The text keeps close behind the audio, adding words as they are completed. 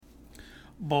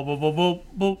Bo, bo, bo, bo,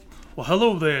 bo. Well,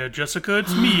 hello there, Jessica.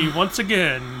 It's me once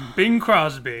again, Bing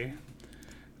Crosby.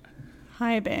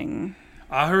 Hi, Bing.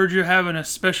 I heard you're having a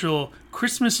special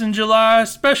Christmas in July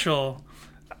special.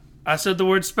 I said the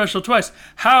word special twice.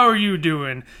 How are you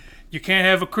doing? You can't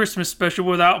have a Christmas special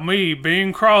without me,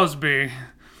 Bing Crosby.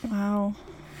 Wow.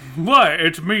 What?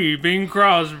 It's me, Bing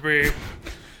Crosby.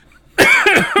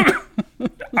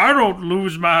 I don't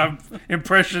lose my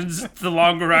impressions the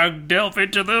longer I delve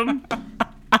into them.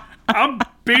 I'm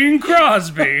Bing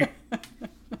Crosby.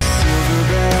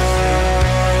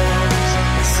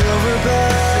 Silver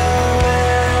bells,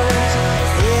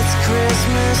 it's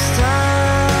Christmas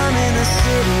time in the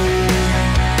city.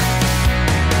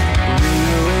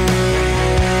 Ring a ring,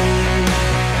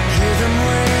 hear them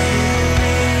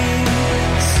ring.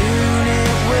 Soon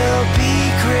it will be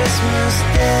Christmas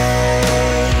Day.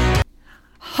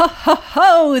 Ho, ho,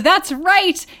 ho, that's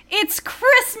right. It's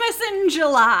Christmas in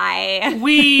July.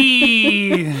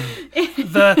 Whee!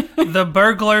 The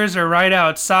burglars are right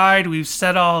outside. We've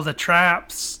set all the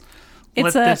traps.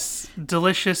 Let this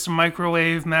delicious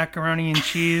microwave macaroni and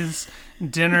cheese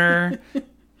dinner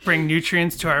bring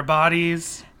nutrients to our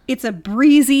bodies. It's a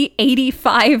breezy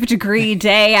 85-degree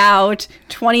day out,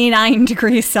 29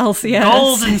 degrees Celsius.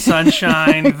 Golden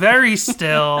sunshine, very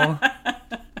still.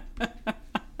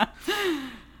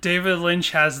 David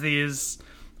Lynch has these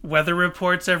weather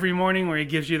reports every morning where he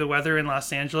gives you the weather in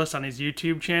Los Angeles on his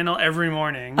YouTube channel every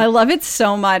morning. I love it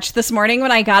so much. This morning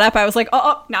when I got up, I was like,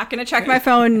 not going to check my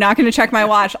phone, not going to check my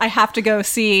watch. I have to go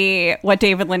see what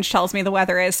David Lynch tells me the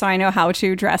weather is so I know how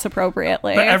to dress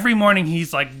appropriately. But every morning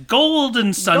he's like,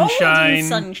 golden sunshine. Golden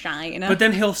sunshine. But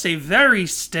then he'll say very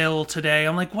still today.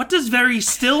 I'm like, what does very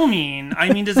still mean?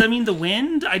 I mean, does that mean the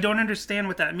wind? I don't understand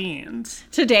what that means.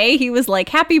 Today he was like,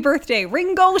 happy birthday,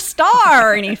 Ringo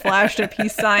Starr. And he flashed a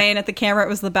peace sign at the camera. It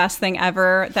was the best thing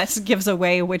ever. That gives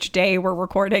away which day we're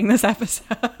recording this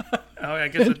episode. Oh, I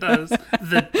guess it does.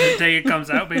 The day it comes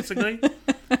out, basically.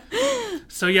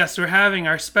 So yes, we're having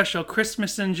our special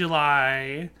Christmas in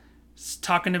July,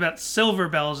 talking about silver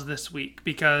bells this week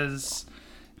because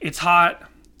it's hot.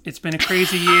 It's been a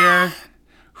crazy year.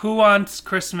 Who wants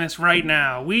Christmas right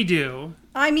now? We do.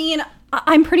 I mean,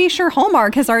 I'm pretty sure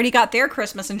Hallmark has already got their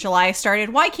Christmas in July started.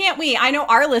 Why can't we? I know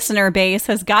our listener base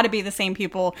has got to be the same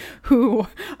people who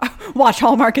watch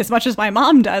Hallmark as much as my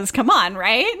mom does. Come on,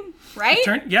 right? Right?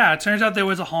 It turns out there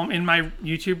was a home in my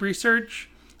YouTube research,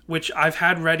 which I've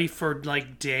had ready for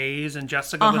like days, and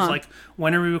Jessica was like,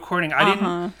 when are we recording? I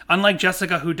didn't, unlike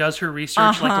Jessica who does her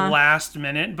research like last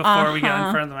minute before we get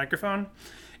in front of the microphone,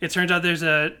 it turns out there's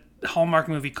a Hallmark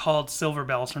movie called Silver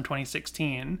Bells from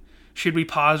 2016. Should we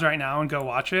pause right now and go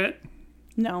watch it?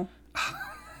 No.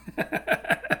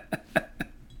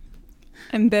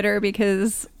 I'm bitter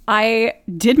because I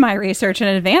did my research in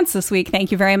advance this week.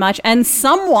 Thank you very much. And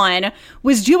someone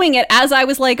was doing it as I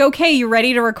was like, okay, you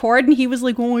ready to record? And he was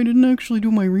like, oh, I didn't actually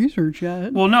do my research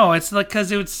yet. Well, no, it's like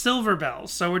because it was Silver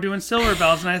Bells. So we're doing Silver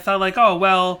Bells. And I thought like, oh,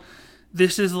 well,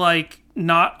 this is like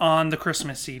not on the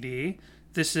Christmas CD.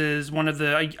 This is one of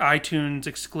the iTunes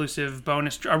exclusive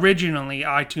originally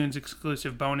iTunes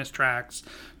exclusive bonus tracks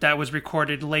that was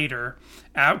recorded later.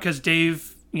 Because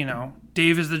Dave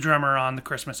is the drummer on the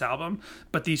Christmas album.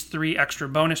 But these 3 extra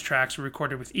bonus tracks were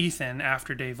recorded with Ethan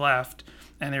after Dave left.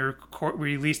 And they were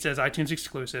released as iTunes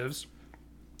exclusives.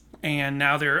 And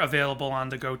now they're available on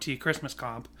the Goatee Christmas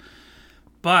comp.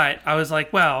 But I was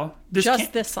like, well, this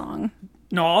this song.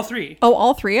 No, all 3. Oh,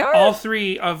 all 3 are? All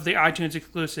 3 of the iTunes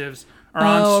exclusives are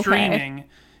on streaming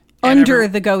under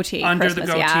the Goatee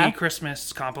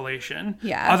Christmas compilation.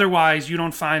 Yeah. Otherwise, you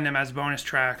don't find them as bonus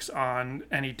tracks on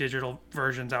any digital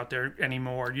versions out there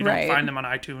anymore. You don't find them on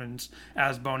iTunes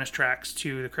as bonus tracks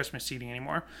to the Christmas CD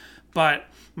anymore. But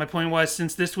my point was,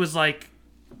 since this was like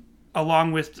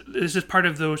this is part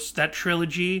of that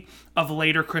trilogy of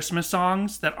later Christmas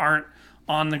songs that aren't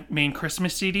on the main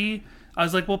Christmas CD, I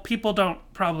was like, well, people don't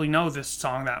probably know this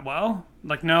song that well.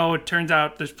 Like, no, it turns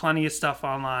out there's plenty of stuff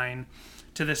online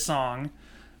to this song,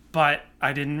 but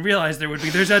I didn't realize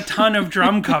there's a ton of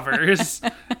drum covers.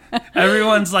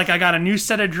 Everyone's like, I got a new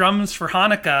set of drums for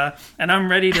Hanukkah, and I'm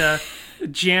ready to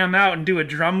jam out and do a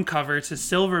drum cover to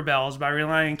Silver Bells by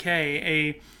Relient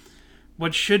K,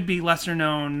 what should be lesser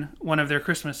known one of their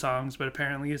Christmas songs, but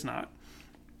apparently is not.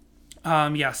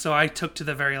 So I took to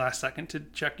the very last second to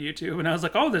check YouTube, and I was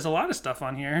like, oh, there's a lot of stuff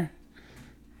on here.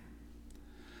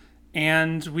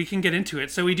 And we can get into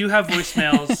it. So we do have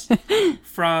voicemails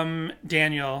from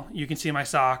Daniel. You can see my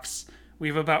socks. We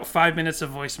have about 5 minutes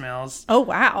of voicemails. Oh,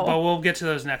 wow. But we'll get to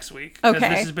those next week. Okay.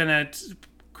 This has been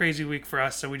crazy week for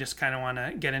us, so we just kind of want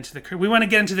to get into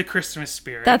the Christmas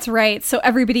spirit. That's right. So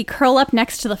everybody curl up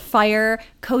next to the fire,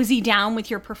 cozy down with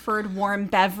your preferred warm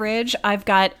beverage. I've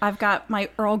got my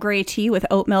Earl Grey tea with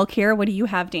oat milk here. What do you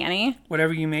have, Danny?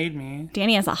 Whatever you made me.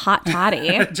 Danny has a hot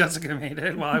toddy. Jessica made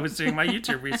it while I was doing my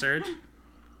YouTube research.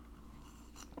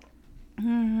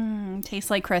 Tastes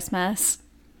like Christmas.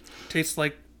 Tastes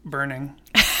like burning.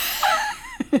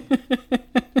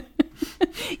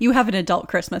 You have an adult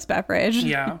Christmas beverage.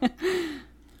 Yeah.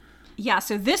 Yeah,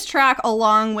 so this track,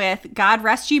 along with God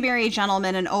Rest Ye Merry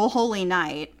Gentlemen and Oh Holy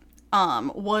Night,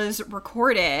 was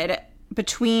recorded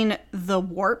between the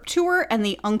Warped Tour and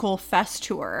the Uncle Fest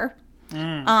Tour.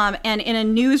 And in a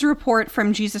news report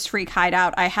from Jesus Freak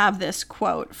Hideout, I have this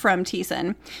quote from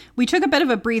Thiessen. "We took a bit of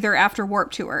a breather after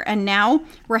Warped Tour, and now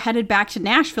we're headed back to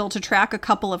Nashville to track a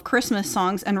couple of Christmas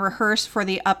songs and rehearse for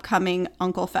the upcoming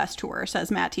Uncle Fest Tour,"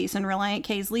 says Matt Thiessen, Relient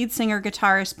K's lead singer,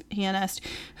 guitarist, pianist,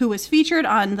 who was featured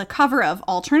on the cover of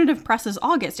Alternative Press's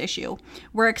August issue.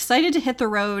 "We're excited to hit the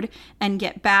road and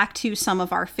get back to some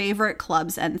of our favorite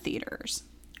clubs and theaters."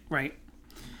 Right.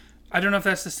 I don't know if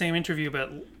that's the same interview,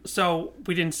 but so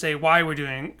we didn't say why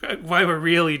we're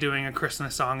really doing a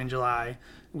Christmas song in July.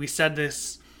 We said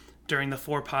this during the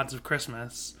 4 Pods of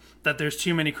Christmas, that there's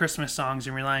too many Christmas songs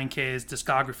in Relient K's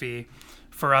discography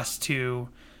for us to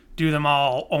do them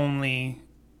all only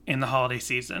in the holiday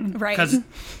season. Right. Because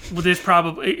there's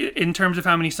probably, in terms of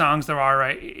how many songs there are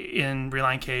right in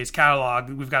Relient K's catalog,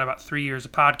 we've got about 3 years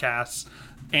of podcasts,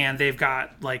 and they've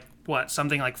got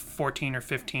something like 14 or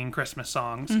 15 Christmas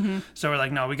songs. So we're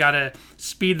like, no, we got to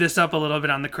speed this up a little bit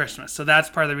on the Christmas. So that's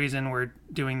part of the reason we're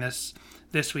doing this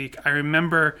week. I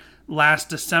remember last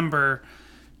December,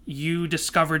 you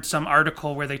discovered some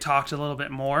article where they talked a little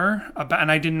bit more about, and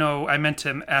I didn't know, I meant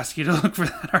to ask you to look for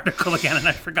that article again, and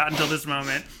I forgot until this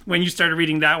moment. When you started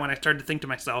reading that one, I started to think to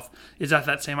myself, is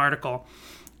that same article?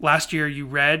 Last year, you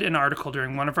read an article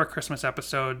during one of our Christmas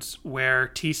episodes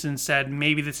where Thiessen said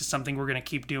maybe this is something we're going to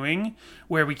keep doing,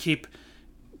 where we keep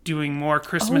doing more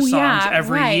Christmas songs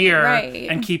every year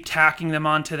and keep tacking them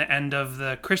on to the end of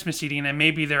the Christmas CD. And then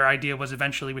maybe their idea was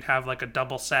eventually we'd have like a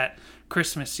double set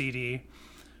Christmas CD,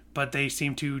 but they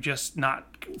seem to just not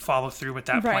follow through with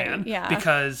that plan. Yeah.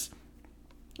 Because,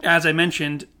 as I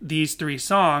mentioned, these 3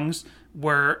 songs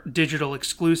were digital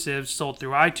exclusives sold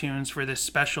through iTunes for this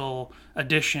special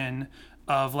edition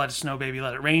of Let It Snow Baby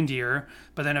Let It Reindeer,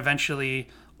 but then eventually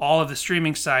all of the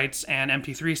streaming sites and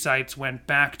MP3 sites went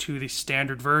back to the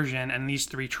standard version, and these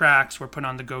 3 tracks were put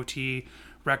on the Goatee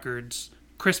Records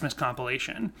Christmas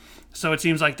compilation. So it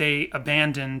seems like they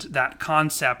abandoned that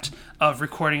concept of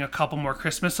recording a couple more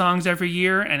Christmas songs every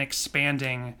year and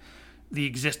expanding the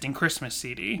existing Christmas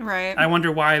CD. Right. I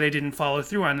wonder why they didn't follow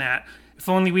through on that. If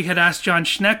only we had asked John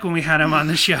Schneck when we had him on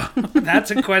the show.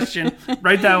 That's a question.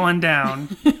 Write that one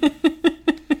down.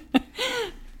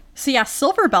 So yeah,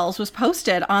 Silver Bells was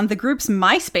posted on the group's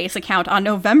MySpace account on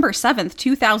November 7th,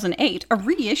 2008. A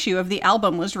reissue of the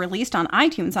album was released on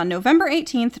iTunes on November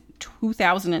 18th,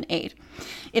 2008.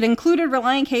 It included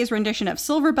Relient K's rendition of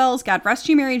Silver Bells, God Rest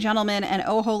Ye Merry Gentlemen, and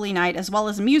Oh Holy Night, as well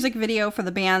as a music video for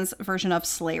the band's version of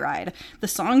Sleigh Ride. The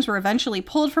songs were eventually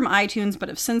pulled from iTunes, but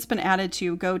have since been added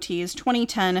to Goatee's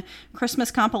 2010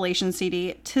 Christmas compilation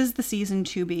CD, 'Tis the Season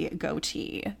to Be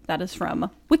Goatee. That is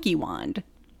from WikiWand.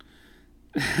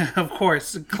 Of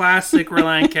course, classic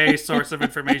Relient K source of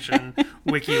information,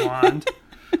 WikiWand.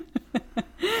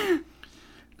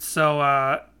 So,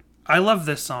 I love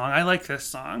this song. I like this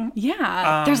song.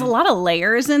 Yeah, there's a lot of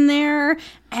layers in there,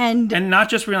 and not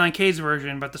just Relient K's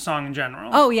version, but the song in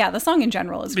general. Oh yeah, the song in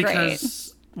general is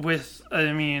because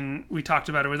we talked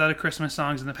about it with other Christmas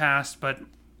songs in the past, but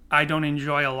I don't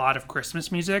enjoy a lot of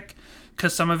Christmas music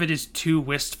because some of it is too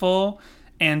wistful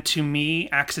and, to me,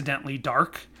 accidentally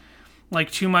dark. Like,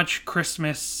 too much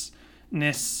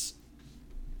Christmasness.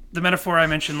 The metaphor I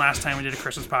mentioned last time we did a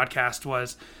Christmas podcast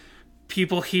was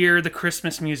people hear the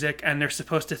Christmas music and they're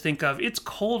supposed to think of, it's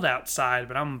cold outside,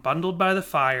 but I'm bundled by the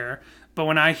fire. But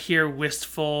when I hear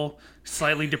wistful,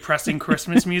 slightly depressing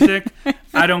Christmas music,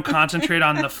 I don't concentrate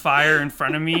on the fire in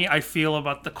front of me. I feel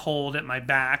about the cold at my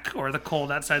back or the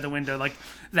cold outside the window. Like,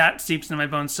 that seeps into my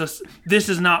bones. So this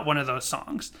is not one of those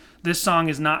songs. This song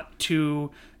is not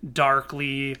too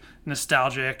darkly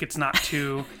nostalgic. It's not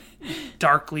too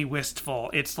darkly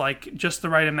wistful. It's like just the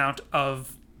right amount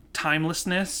of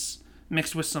timelessness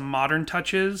mixed with some modern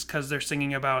touches, because they're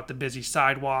singing about the busy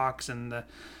sidewalks and the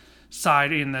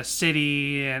side in the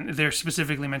city, and they're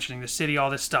specifically mentioning the city, all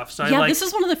this stuff. So yeah, this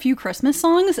is one of the few Christmas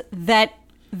songs that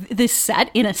is set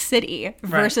in a city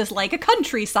versus like a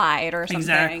countryside or something.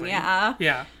 Exactly.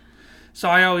 Yeah. So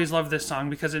I always love this song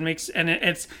because it makes, and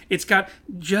it's got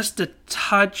just a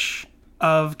touch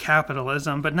of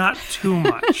capitalism, but not too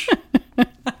much.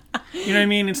 You know what I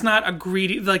mean? It's not a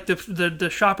greedy, like the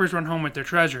shoppers run home with their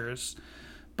treasures,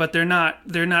 but they're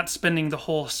not spending the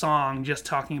whole song just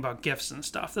talking about gifts and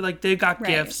stuff. They're like, they got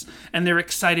gifts and they're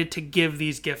excited to give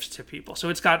these gifts to people. So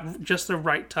it's got just the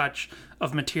right touch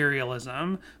of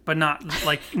materialism, but not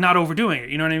overdoing it.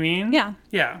 You know what I mean? Yeah.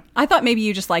 Yeah. I thought maybe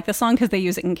you just like the song because they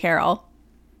use it in Carol.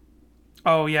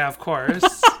 Oh yeah, of course.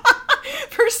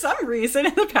 For some reason,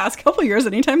 in the past couple years,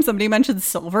 anytime somebody mentions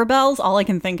Silver Bells, all I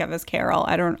can think of is Carol.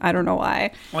 I don't know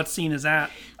why. What scene is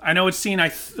that? I know what scene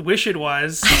I wish it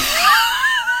was.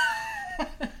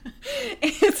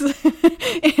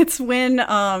 It's when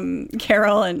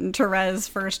Carol and Therese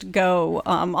first go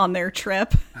on their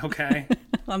trip. Okay.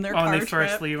 On their car car they trip.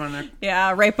 first leave on their...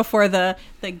 Yeah, right before the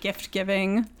gift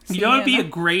giving. You know what would be a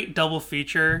great double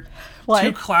feature? What?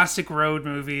 2 classic road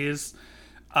movies.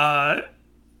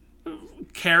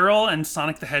 Carol and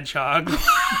Sonic the Hedgehog.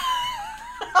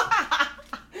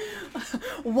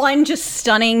 One just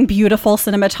stunning, beautiful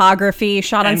cinematography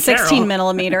shot on And 16 Carol.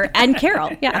 millimeter. And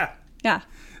Carol. Yeah.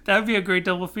 That would be a great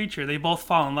double feature. They both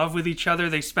fall in love with each other.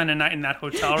 They spend a night in that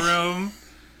hotel room.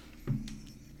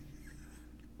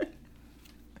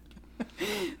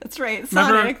 That's right.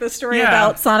 Sonic, Remember- the story yeah.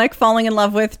 about Sonic falling in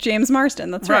love with James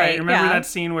Marsden. That's right. Remember yeah. that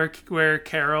scene where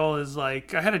Carol is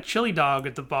like, I had a chili dog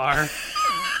at the bar.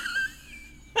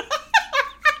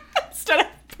 Instead of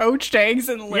poached eggs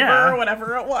and liver Yeah. or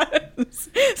whatever it was.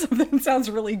 Something that sounds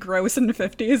really gross and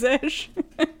 50s-ish.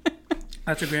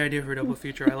 That's a great idea for a double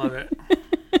feature. I love it.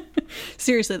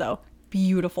 Seriously though,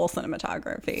 beautiful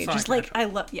cinematography. Sonic Just like I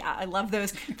love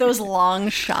those long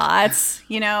shots,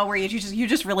 where you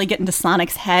just really get into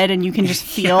Sonic's head and you can just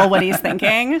feel what he's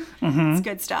thinking. Mm-hmm. It's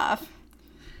good stuff.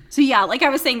 So yeah, like I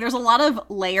was saying, there's a lot of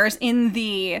layers in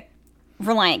the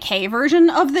Relient K version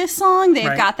of this song. They've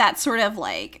Right. got that sort of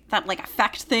like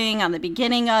effect thing on the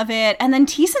beginning of it. And then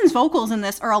Thiessen's vocals in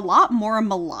this are a lot more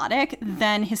melodic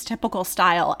than his typical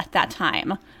style at that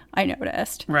time, I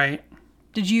noticed. Right.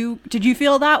 Did you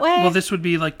feel that way? Well, this would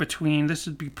be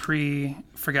pre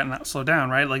Forget Not Slow Down,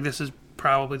 right? Like this is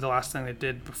probably the last thing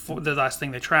the last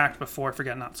thing they tracked before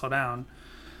Forget Not Slow Down.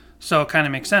 So it kind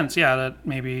of makes sense, yeah, that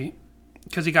maybe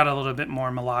because he got a little bit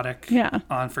more melodic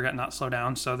on Forget Not Slow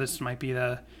Down. So this might be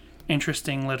the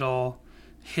interesting little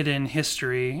hidden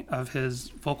history of his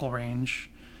vocal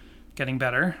range getting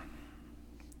better.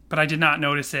 But I did not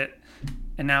notice it.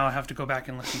 And now I have to go back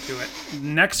and listen to it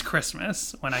next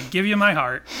Christmas when I Give You My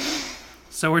Heart.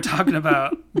 So we're talking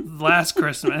about Last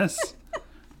Christmas.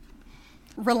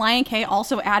 Relient K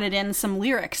also added in some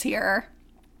lyrics here.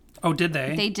 Oh, did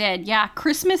they? They did, yeah.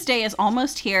 Christmas Day is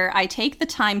almost here. I take the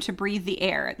time to breathe the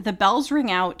air. The bells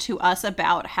ring out to us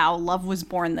about how love was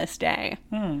born this day.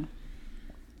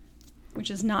 Which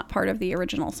is not part of the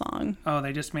original song. Oh,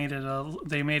 they just made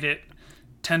it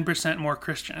 10% more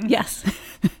Christian. Yes.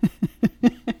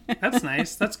 That's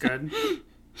nice. That's good.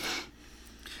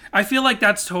 I feel like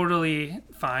that's totally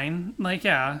fine. Like,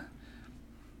 yeah.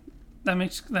 That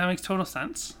makes total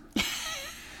sense.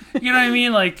 You know what I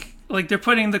mean? Like they're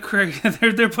putting they're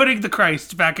putting the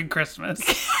Christ back in Christmas.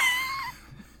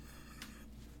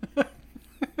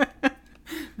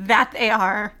 That they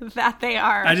are.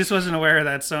 I just wasn't aware of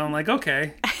that, so I'm like,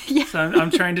 okay. Yeah. So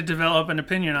I'm trying to develop an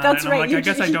opinion on That's it. And right. I'm like, I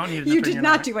guess I don't need an opinion You did on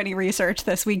not it. do any research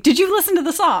this week. Did you listen to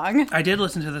the song? I did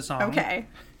listen to the song. Okay.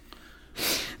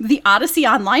 The Odyssey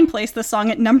Online placed the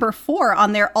song at number 4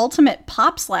 on their ultimate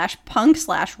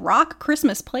pop/punk/rock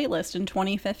Christmas playlist in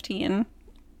 2015.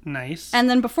 Nice. And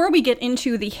then before we get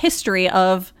into the history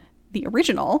of the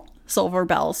original Silver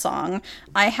Bells song,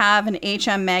 I have an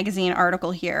HM Magazine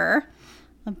article here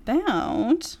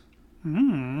about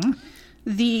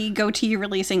the Goatee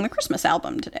releasing the Christmas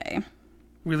album today.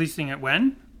 Releasing it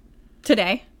when?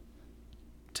 Today.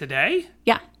 Today?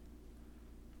 Yeah.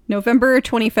 November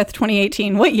 25th,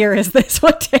 2018. What year is this?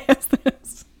 What day is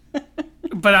this?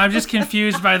 But I'm just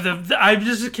confused by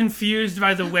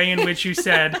the way in which you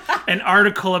said an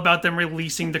article about them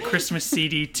releasing the Christmas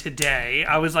CD today.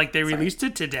 I was like, they released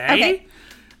it today?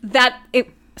 Okay.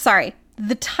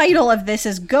 The title of this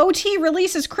is Goatee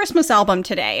releases Christmas album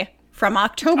today from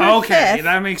October 5th. Okay,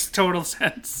 that makes total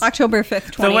sense. October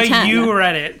 5th, 2010. The way you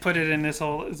read it, put it in this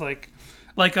whole, is like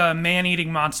a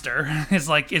man-eating monster. Is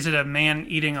like, is it a man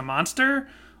eating a monster?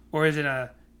 Or is it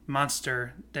a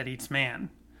monster that eats man?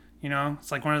 You know?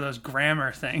 It's like one of those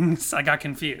grammar things. I got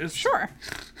confused. Sure.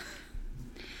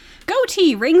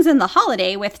 Goatee rings in the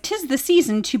holiday with 'Tis the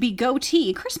Season to Be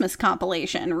Goatee Christmas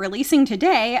compilation, releasing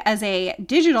today as a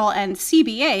digital and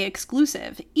CBA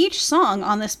exclusive. Each song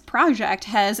on this project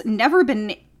has never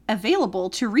been available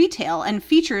to retail and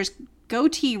features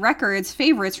Goatee Records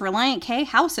favorites Relient K,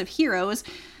 House of Heroes,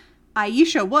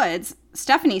 Aisha Woods,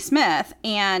 Stephanie Smith,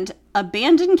 and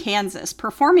Abandoned Kansas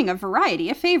performing a variety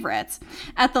of favorites.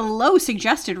 At the low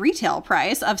suggested retail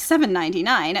price of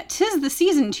 $7.99, 'Tis the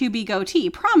Season to Be Goatee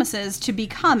promises to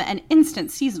become an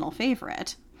instant seasonal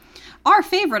favorite. Our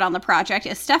favorite on the project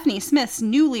is Stephanie Smith's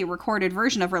newly recorded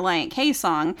version of Relient K's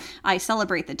song, I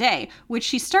Celebrate the Day, which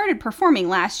she started performing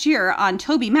last year on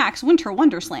Toby Mac's Winter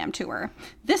Wonderslam tour.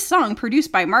 This song,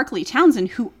 produced by Mark Lee Townsend,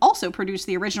 who also produced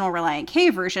the original Relient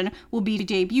K version, will be the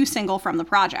debut single from the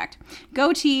project.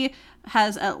 Goatee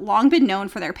has long been known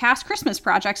for their past Christmas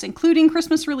projects, including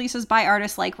Christmas releases by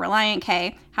artists like Relient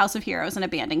K, House of Heroes, and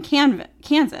Abandoned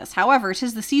Kansas. However,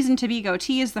 'Tis the Season to Be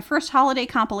Goatee is the first holiday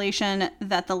compilation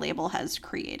that the label has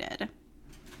created.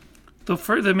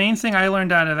 The main thing I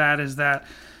learned out of that is that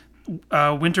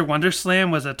Winter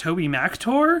Wonderslam was a Toby Mac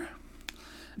tour.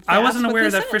 I wasn't aware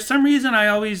of that. For some reason, I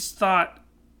always thought,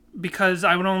 because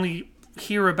I would only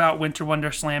hear about Winter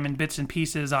Wonderslam in bits and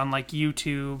pieces on like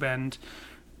YouTube and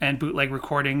bootleg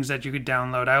recordings that you could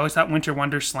download. I always thought Winter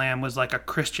Wonderslam was like a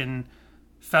Christian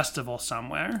festival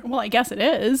somewhere. Well, I guess it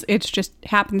is. It just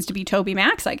happens to be Toby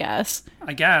Mac's, I guess.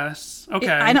 I guess.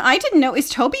 Okay. I didn't know. Is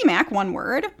Toby Mac one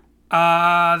word?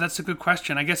 That's a good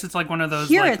question. I guess it's like one of those.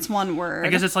 Here like, it's one word. I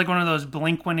guess it's like one of those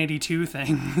Blink 182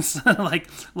 things, like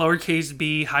lowercase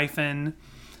b hyphen,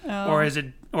 or is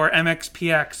it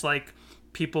MXPX? Like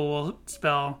people will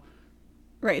spell.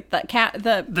 Right, the capital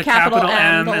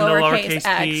M, the lowercase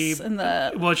X, p, and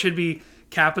the... Well, it should be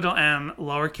capital M,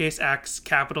 lowercase x,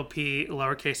 capital P,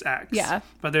 lowercase x. Yeah.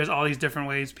 But there's all these different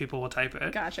ways people will type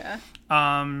it. Gotcha.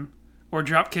 Or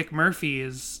Dropkick Murphy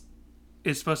is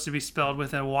supposed to be spelled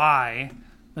with a Y,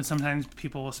 but sometimes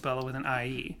people will spell it with an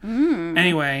IE.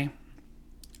 Anyway,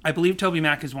 I believe Toby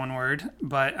Mac is one word,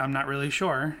 but I'm not really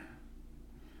sure.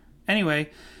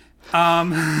 Anyway...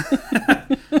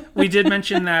 we did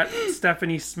mention that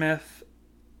Stephanie Smith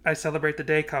I Celebrate the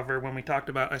Day cover when we talked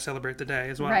about I Celebrate the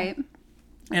Day as well. Right.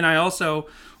 And I also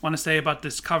want to say about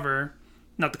this cover,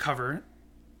 not the cover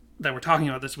that we're talking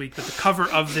about this week, but the cover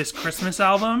of this Christmas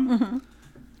album. Mm-hmm.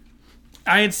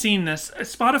 I had seen this.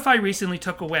 Spotify recently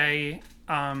took away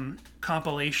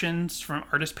compilations from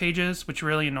artist pages, which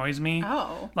really annoys me.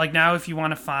 Oh. Like now if you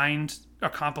want to find a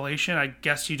compilation, I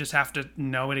guess you just have to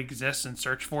know it exists and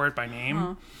search for it by name.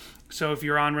 Huh. So if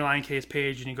you're on Relient K's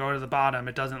page and you go to the bottom,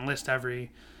 it doesn't list every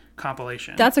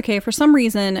compilation. That's okay. For some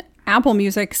reason, Apple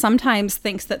Music sometimes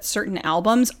thinks that certain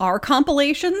albums are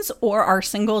compilations or are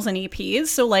singles and EPs.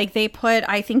 So like they put,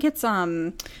 I think it's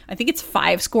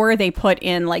 5 Score. They put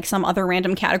in like some other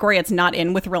random category. It's not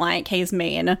in with Relient K's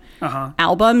main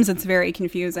albums. It's very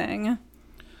confusing.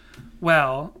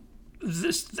 Well,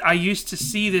 I used to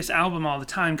see this album all the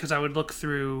time because I would look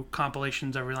through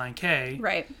compilations of Relient K.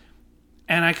 Right.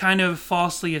 And I kind of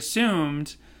falsely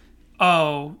assumed,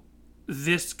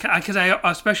 this, because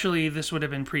especially this would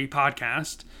have been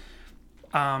pre-podcast.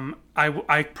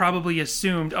 I probably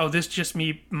assumed, this just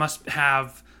must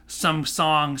have some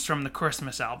songs from the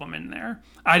Christmas album in there.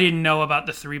 I didn't know about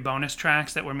the 3 bonus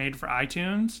tracks that were made for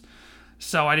iTunes.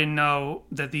 So I didn't know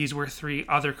that these were 3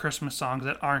 other Christmas songs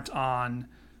that aren't on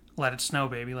Let It Snow,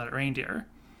 Baby, Let It Reindeer.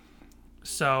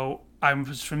 So I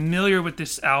was familiar with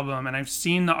this album and I've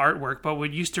seen the artwork, but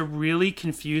what used to really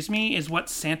confuse me is what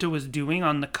Santa was doing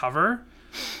on the cover.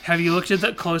 Have you looked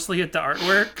closely at the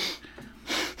artwork?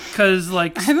 Because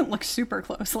I haven't looked super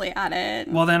closely at it.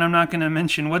 Well, then I'm not going to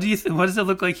mention. What does it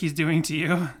look like he's doing to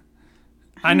you?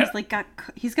 I know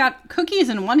he's got cookies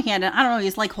in one hand and I don't know,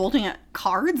 he's like holding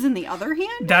cards in the other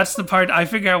hand. That's the part I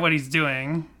figure out what he's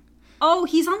doing. Oh,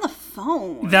 he's on the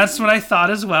phone. That's what I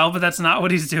thought as well, but that's not what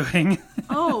he's doing.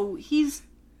 He's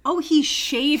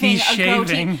shaving a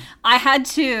goatee.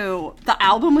 The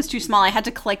album was too small. I had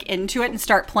to click into it and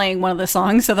start playing one of the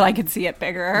songs so that I could see it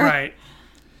bigger. Right.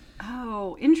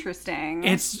 Oh, interesting.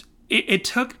 It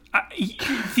took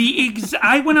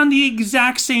I went on the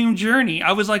exact same journey.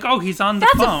 I was like, he's on the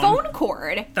phone. That's a phone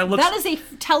cord. That is a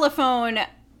telephone,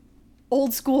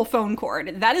 old school phone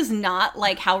cord. That is not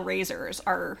like how razors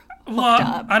are hooked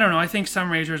up. I don't know. I think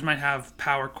some razors might have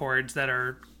power cords that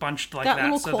are bunched like that.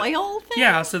 That little coil thing?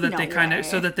 Yeah, so that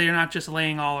so that they're not just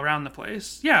laying all around the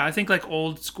place. Yeah, I think like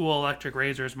old school electric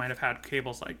razors might have had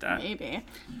cables like that. Maybe.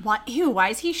 What? Ew, why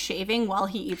is he shaving while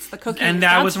he eats the cookies? And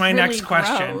that was my next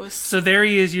question. So there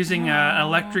he is using an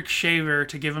electric shaver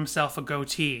to give himself a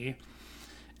goatee.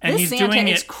 And this he's Santa doing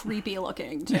is it. creepy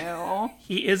looking too.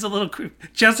 He is a little creepy.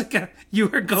 Jessica,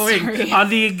 you are going Sorry. on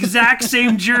the exact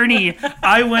same journey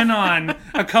I went on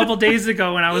a couple days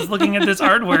ago when I was looking at this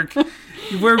artwork.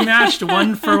 We're matched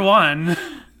 1 for 1.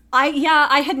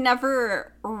 I had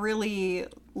never really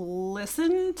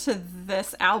listened to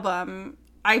this album.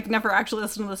 I've never actually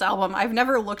listened to this album. I've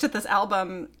never looked at this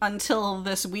album until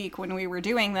this week when we were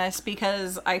doing this,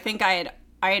 because I think I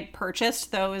had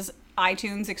purchased those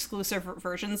iTunes exclusive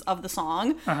versions of the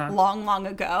song long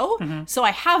ago. So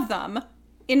I have them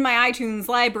in my iTunes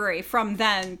library from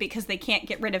then, because they can't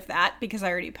get rid of that because I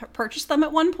already purchased them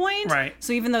at one point. Right.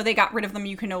 So even though they got rid of them,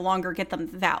 you can no longer get them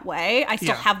that way. I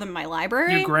still have them in my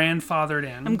library. You're grandfathered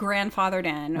in. I'm grandfathered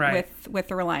in Right. with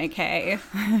the Relient K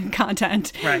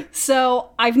content. Right.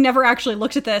 So I've never actually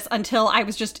looked at this until I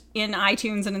was just in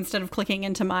iTunes, and instead of clicking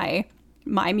into my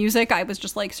music, I was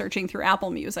just like searching through Apple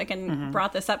Music and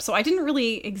brought this up. So I didn't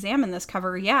really examine this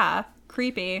cover. Yeah,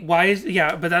 creepy. Why is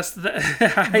but that's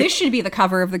the This should be the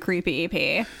cover of the creepy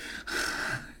EP.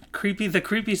 the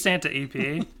creepy Santa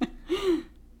EP.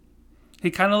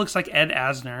 He kind of looks like Ed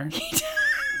Asner.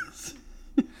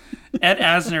 Ed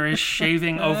Asner is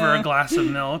shaving over a glass of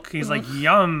milk. He's like,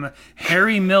 yum,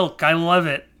 hairy milk. I love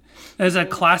it. It's a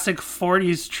classic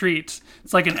 40s treat.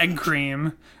 It's like an egg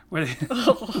cream where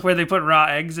they put raw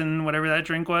eggs in whatever that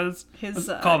drink was. It's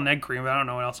called an egg cream, but I don't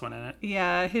know what else went in it.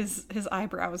 Yeah, his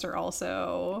eyebrows are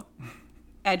also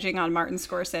edging on Martin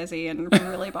Scorsese and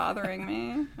really bothering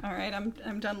me. All right,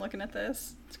 I'm done looking at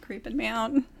this. It's creeping me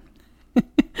out.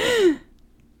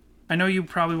 I know you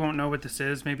probably won't know what this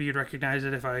is. Maybe you'd recognize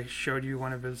it if I showed you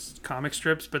one of his comic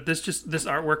strips, but this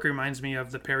artwork reminds me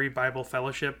of the Perry Bible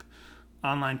Fellowship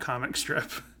online comic strip.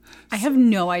 I have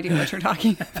no idea what you're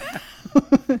talking about.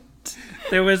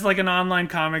 There was like an online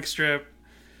comic strip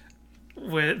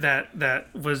that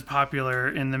was popular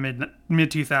in the mid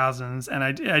 2000s, and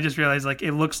I just realized like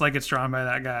it looks like it's drawn by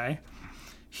that guy.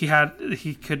 He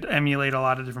could emulate a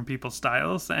lot of different people's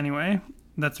styles. Anyway,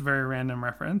 that's a very random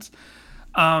reference.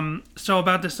 So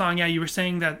about this song, you were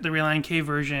saying that the Relient K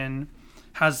version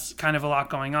has kind of a lot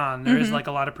going on. There is like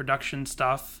a lot of production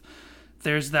stuff.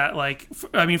 There's that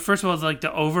first of all, it's like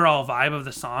the overall vibe of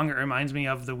the song. It reminds me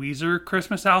of the Weezer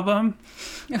Christmas album.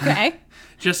 Okay.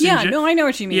 I know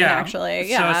what you mean. Actually,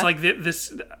 yeah. So it's like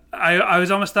this. I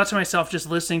was almost thought to myself, just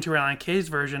listening to Relient K's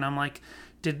version, I'm like,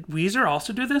 did Weezer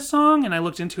also do this song? And I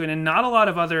looked into it, and not a lot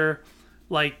of other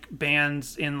like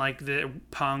bands in like the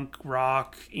punk,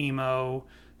 rock, emo,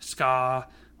 ska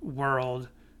world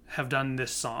have done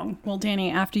this song. Well,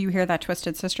 Danny, after you hear that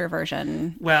Twisted Sister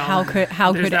version, well, how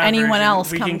could anyone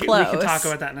else come close? We can talk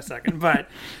about that in a second. But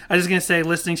I was gonna say,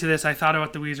 listening to this, I thought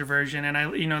about the Weezer version,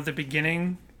 and the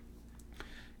beginning,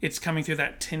 it's coming through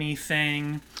that tinny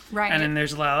thing, right? And then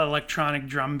there's a lot of electronic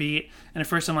drum beat, and at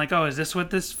first I'm like, oh, is this what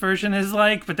this version is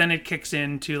like? But then it kicks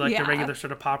into like the regular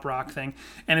sort of pop rock thing,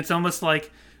 and it's almost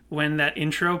like when that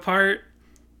intro part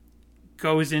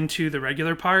goes into the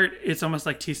regular part, it's almost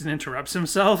like Thiessen interrupts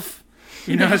himself.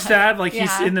 You notice that? Like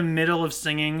he's in the middle of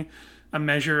singing a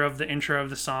measure of the intro of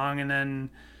the song, and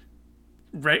then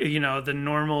the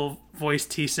normal voice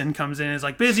Thiessen comes in and is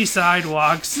like, busy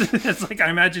sidewalks. It's like, I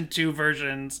imagine two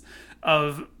versions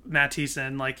of Matt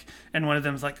Thiessen, like, and one of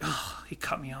them's like, oh, he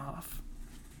cut me off.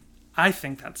 I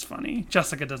think that's funny.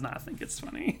 Jessica does not think it's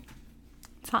funny.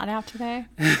 It's hot out today.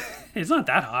 It's not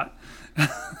that hot.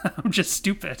 I'm just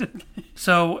stupid.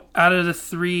 So out of the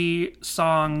 3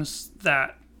 songs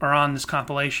that are on this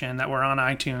compilation that were on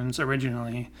iTunes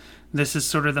originally, this is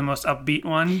sort of the most upbeat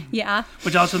one. Yeah.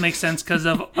 Which also makes sense because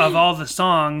of all the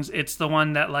songs, it's the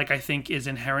one that like I think is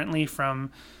inherently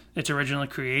from its original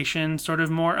creation sort of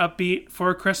more upbeat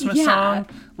for a Christmas song.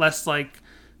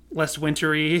 Less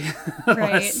wintry,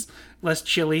 right. less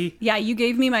chilly. Yeah, you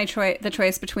gave me the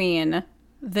choice between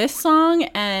this song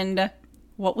and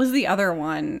what was the other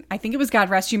one? I think it was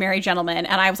God Rest You Merry Gentlemen,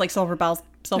 and I was like Silver Bells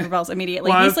immediately.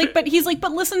 Well, he's like,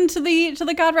 but listen to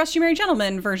the God Rest You Merry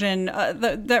Gentlemen version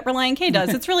that Relient K does.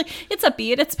 It's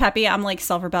upbeat, it's peppy. I'm like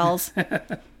Silver Bells.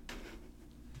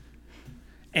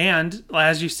 And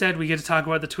as you said, we get to talk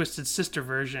about the Twisted Sister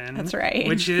version. That's right.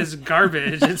 Which is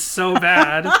garbage. It's so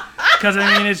bad because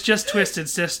it's just Twisted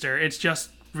Sister.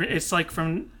 It's like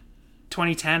from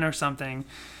 2010 or something.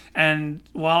 And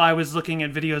while I was looking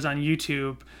at videos on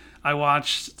YouTube,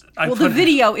 the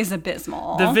video is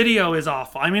abysmal. The video is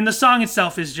awful. The song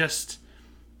itself is just...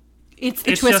 It's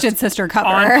the Twisted Sister cover.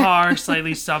 On par,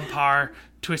 slightly subpar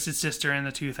Twisted Sister in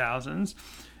the 2000s.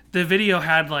 The video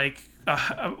had like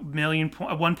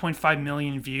 1.5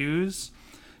 million views.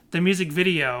 The music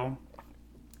video,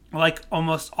 like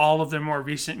almost all of their more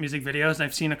recent music videos, and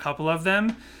I've seen a couple of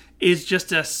them, is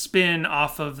just a spin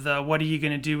off of the "What are you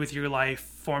going to do with your life?"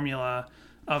 formula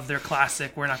of their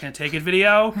classic "We're not going to take it"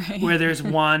 video, where there's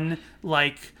one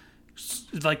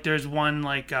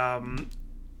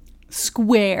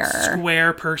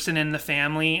square person in the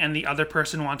family, and the other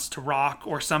person wants to rock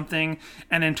or something,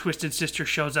 and then Twisted Sister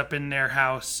shows up in their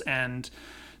house and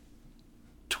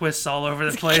twists all over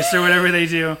the place or whatever they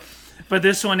do. But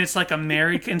this one, it's like a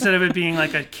married, instead of it being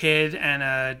like a kid and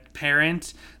a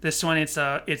parent, this one it's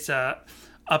a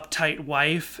uptight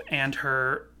wife and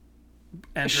her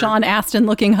Sean Astin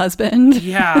looking husband.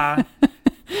 Yeah.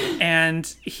 And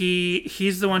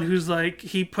he's the one who's like,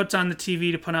 he puts on the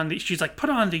TV to put on she's like, put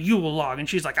on the Yule log, and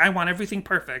she's like, I want everything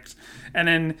perfect. And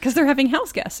then because they're having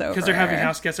house guests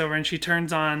over, and he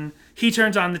turns on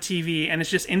the TV, and it's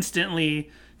just instantly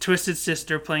Twisted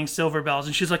Sister playing Silver Bells,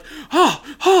 and she's like,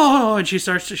 oh, and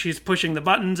she's pushing the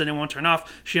buttons and it won't turn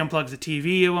off. She unplugs the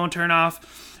TV, it won't turn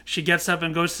off. She gets up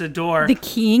and goes to the door. The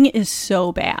keying is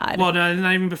so bad. Well, no,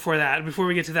 not even before that. Before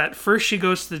we get to that, first she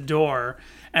goes to the door,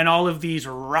 and all of these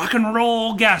rock and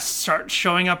roll guests start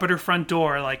showing up at her front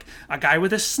door, like a guy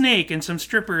with a snake and some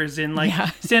strippers in like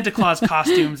Santa Claus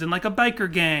costumes and like a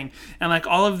biker gang, and like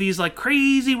all of these like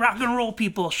crazy rock and roll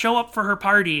people show up for her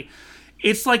party.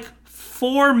 It's like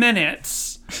 4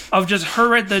 minutes of just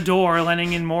her at the door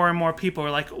letting in more and more people. We're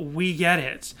like, we get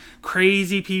it.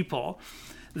 Crazy people.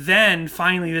 Then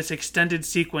finally this extended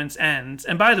sequence ends.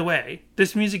 And by the way,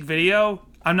 this music video,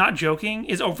 I'm not joking,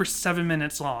 is over 7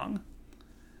 minutes long.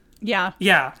 Yeah.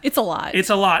 Yeah. It's a lot.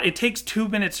 It's a lot. It takes 2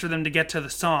 minutes for them to get to the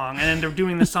song, and then they're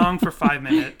doing the song for 5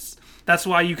 minutes. That's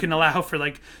why you can allow for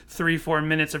like 3-4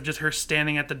 minutes of just her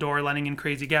standing at the door letting in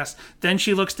crazy guests. Then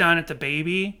she looks down at the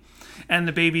baby, and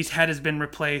the baby's head has been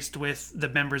replaced with the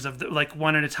members of like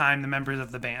one at a time, the members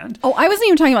of the band. Oh, I wasn't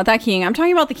even talking about that keying. I'm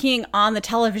talking about the keying on the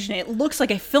television. It looks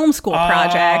like a film school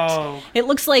project. It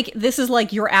looks like this is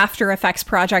like your After Effects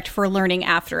project for learning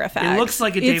After Effects. It looks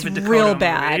like a David Dakota real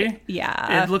bad. movie.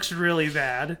 Yeah. It looks really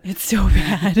bad. It's so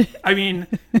bad. I mean,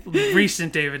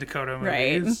 recent David Dakota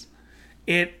movies.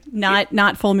 Right.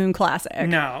 Not Full Moon Classic.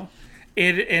 No.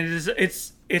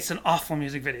 It's an awful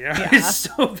music video. Yeah. It's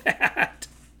so bad.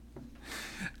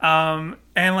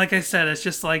 And like I said, it's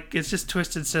just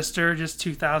Twisted Sister, just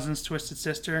 2000s Twisted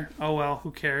Sister. Oh well, who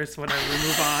cares? Whatever.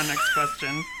 Move on. Next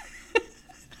question.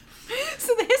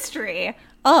 So the history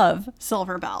of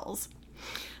Silver Bells.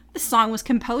 The song was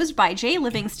composed by Jay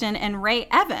Livingston and Ray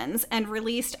Evans and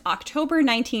released October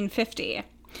 1950.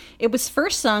 It was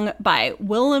first sung by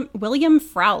William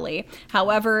Frawley.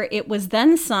 However, it was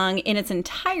then sung in its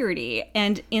entirety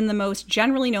and in the most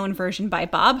generally known version by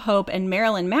Bob Hope and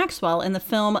Marilyn Maxwell in the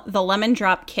film The Lemon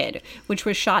Drop Kid, which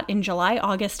was shot in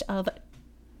July-August of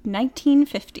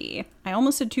 1950. I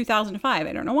almost said 2005.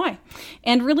 I don't know why.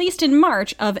 And released in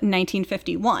March of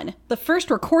 1951. The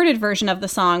first recorded version of the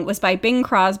song was by Bing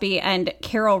Crosby and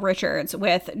Carol Richards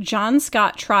with John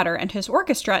Scott Trotter and his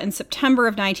orchestra in September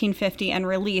of 1950 and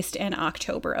released in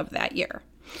October of that year.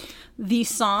 The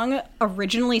song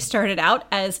originally started out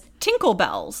as Tinkle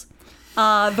Bells.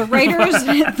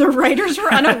 The writers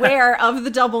were unaware of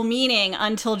the double meaning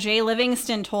until Jay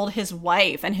Livingston told his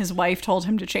wife, and his wife told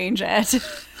him to change it.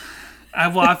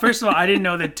 Well, first of all, I didn't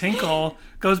know that tinkle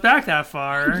goes back that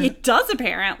far. It does,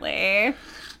 apparently.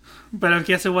 But I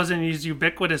guess it wasn't as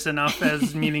ubiquitous enough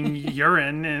as meaning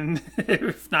urine, and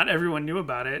if not everyone knew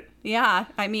about it. Yeah,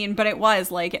 I mean, but it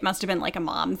was like, it must have been like a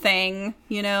mom thing,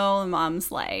 you know? Mom's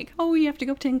like, oh, you have to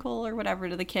go tinkle or whatever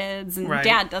to the kids, and right.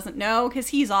 Dad doesn't know because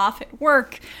he's off at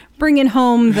work bringing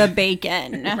home the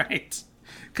bacon. Right.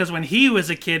 Because when he was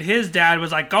a kid, his dad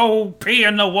was like, go pee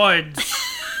in the woods.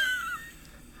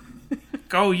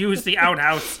 Go use the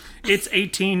outhouse. It's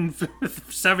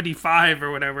 1875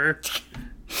 or whatever.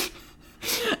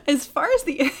 As far as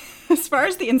the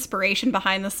inspiration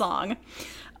behind the song,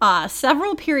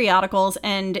 several periodicals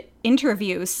and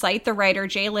interviews cite the writer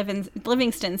Jay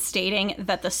Livingston stating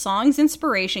that the song's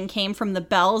inspiration came from the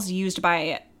bells used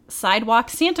by sidewalk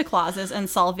Santa Clauses and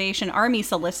Salvation Army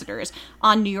solicitors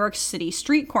on New York City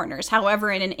street corners.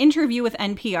 However, in an interview with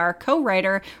NPR,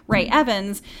 co-writer Ray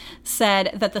Evans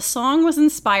said that the song was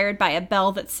inspired by a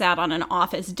bell that sat on an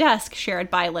office desk shared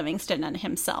by Livingston and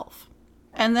himself.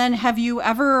 And then, have you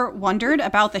ever wondered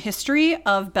about the history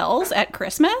of bells at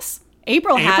Christmas?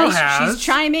 April has. She's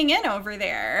chiming in over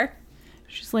there.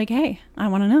 She's like, hey, I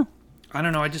want to know. I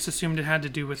don't know. I just assumed it had to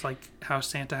do with like how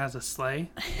Santa has a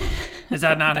sleigh. Is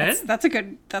that not it? That's a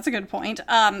good point.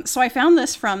 So I found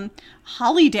this from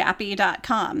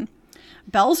hollydappy.com.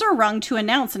 Bells are rung to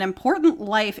announce an important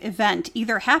life event,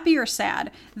 either happy or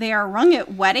sad. They are rung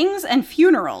at weddings and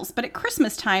funerals, but at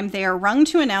Christmas time, they are rung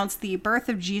to announce the birth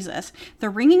of Jesus. The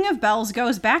ringing of bells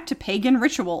goes back to pagan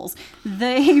rituals.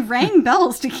 They rang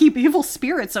bells to keep evil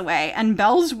spirits away, and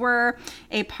bells were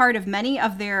a part of many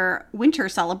of their winter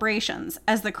celebrations,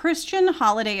 as the Christian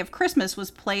holiday of Christmas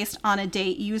was placed on a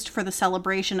date used for the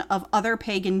celebration of other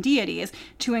pagan deities.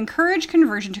 To encourage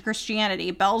conversion to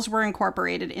Christianity, bells were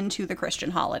incorporated into the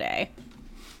Christian holiday.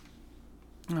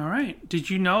 All right.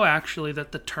 Did you know, actually,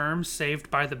 that the term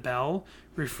saved by the bell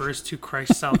refers to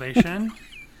Christ's salvation?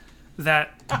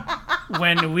 That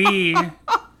when we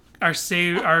are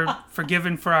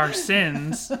forgiven for our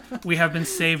sins, we have been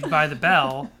saved by the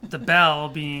bell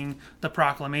being the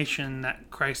proclamation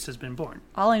that Christ has been born.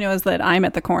 All I know is that I'm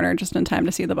at the corner just in time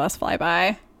to see the bus fly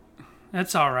by.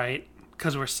 That's all right,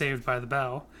 because we're saved by the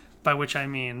bell, by which I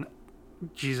mean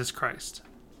Jesus Christ.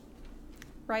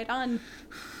 Right on.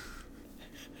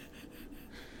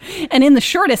 And in the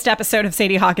shortest episode of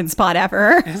Sadie Hawkins' Pod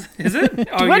ever. Is it?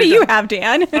 Oh, what do you have,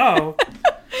 Dan? Oh.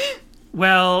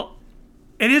 Well,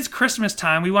 it is Christmas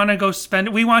time. We want to go spend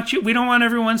it. We don't want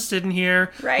everyone sitting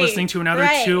here listening to another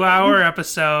 2-hour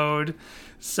episode.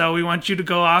 So we want you to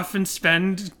go off and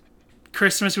spend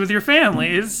Christmas with your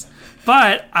families.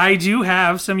 But I do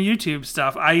have some YouTube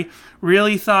stuff. I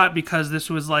really thought, because this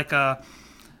was like a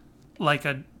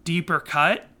deeper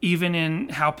cut, even in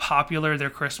how popular their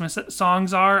Christmas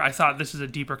songs are, I thought this is a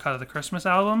deeper cut of the Christmas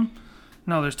album.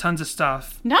 No, there's tons of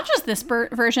stuff. Not just this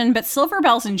version, but Silver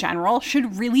Bells in general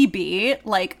should really be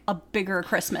like a bigger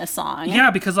Christmas song.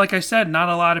 Yeah, because like I said, not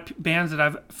a lot of bands that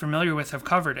I'm familiar with have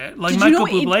covered it. Like Michael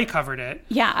Bublé covered it.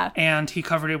 Yeah. And he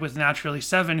covered it with Naturally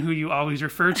Seven, who you always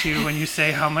refer to when you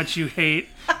say how much you hate,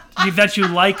 that you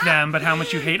like them, but how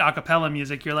much you hate a cappella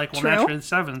music. You're like, well, True. Naturally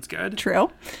Seven's good. True.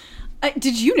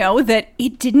 Did you know that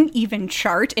it didn't even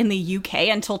chart in the UK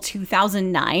until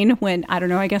 2009 when, I don't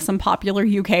know, I guess some popular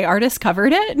UK artist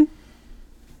covered it?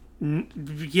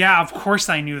 Yeah, of course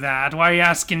I knew that. Why are you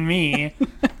asking me?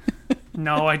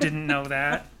 No, I didn't know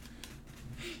that.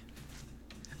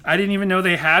 I didn't even know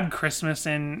they had Christmas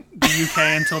in the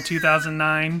UK until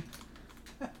 2009.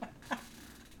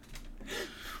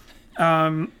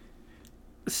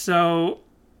 So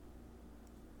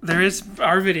there is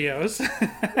our videos.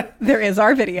 There is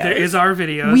our video. There is our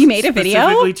videos. We made a video?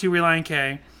 Specifically to Relient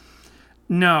K.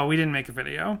 No, we didn't make a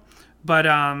video. But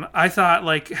I thought,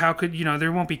 like, how could,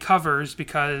 there won't be covers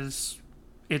because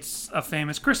it's a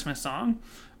famous Christmas song.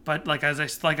 But like I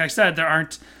said, there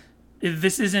aren't,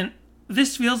 this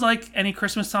feels like any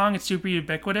Christmas song. It's super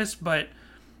ubiquitous, but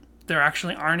there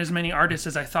actually aren't as many artists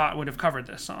as I thought would have covered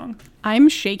this song. I'm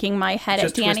shaking my head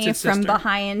Just at Danny Twisted from Sister.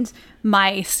 behind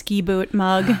my ski boot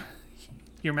mug.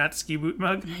 Your Matt Ski Boot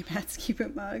mug? My Matt Ski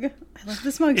Boot mug. I love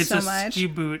this mug so much. It's a ski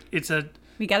boot.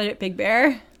 We got it at Big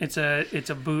Bear. It's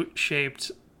a boot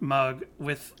shaped mug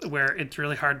where it's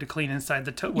really hard to clean inside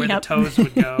the where Yep. the toes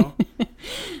would go.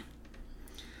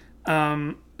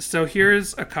 So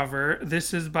here's a cover.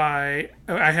 This is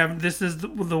this is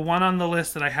the one on the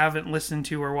list that I haven't listened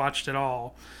to or watched at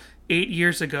all. 8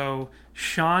 years ago,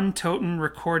 Sean Toten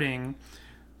Recording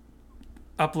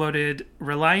uploaded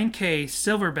Relient K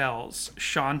Silver Bells,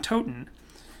 Sean Toten.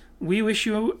 We Wish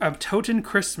You a Toten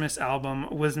Christmas album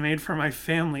was made for my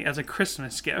family as a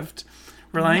Christmas gift.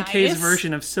 Relient K's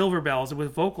version of Silver Bells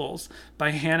with vocals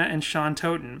by Hannah and Sean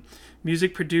Toten.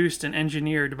 Music produced and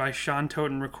engineered by Sean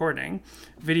Toten Recording.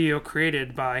 Video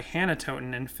created by Hannah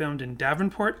Toten and filmed in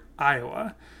Davenport,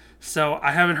 Iowa. So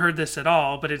I haven't heard this at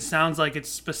all, but it sounds like it's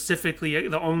specifically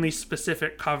the only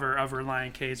specific cover of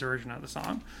Relient K's version of the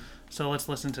song. So let's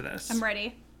listen to this. I'm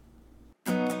ready.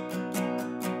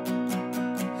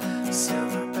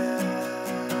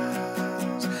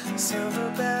 Silver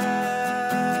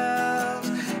bells,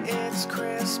 it's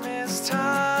Christmas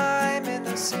time in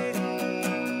the city.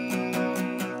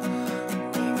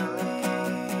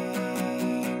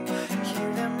 Ring-a-ling,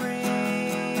 hear them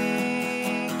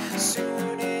ring.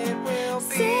 Soon it will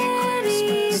be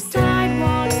Christmas Day.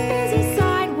 Sidewalks, busy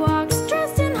sidewalks,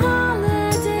 dressed in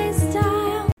holiday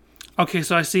style. Okay,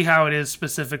 so I see how it is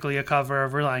specifically a cover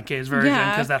of Relient K's version,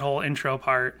 Yeah. because that whole intro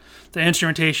part, the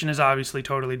instrumentation is obviously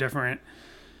totally different.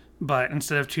 But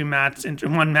instead of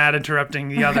one Matt interrupting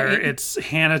the other, Right. it's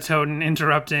Hannah Toten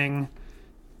interrupting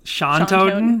Sean Sean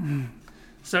Toten.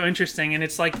 So interesting, and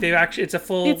it's like it's a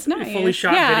It's nice. fully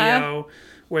shot Yeah. video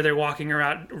where they're walking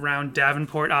around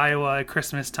Davenport, Iowa at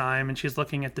Christmas time, and she's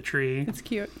looking at the tree. It's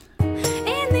cute. In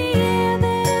the air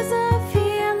there's a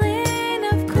feeling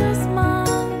of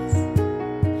Christmas.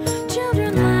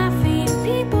 Children laughing,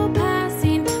 people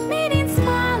passing, meeting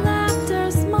smile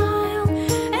after smile.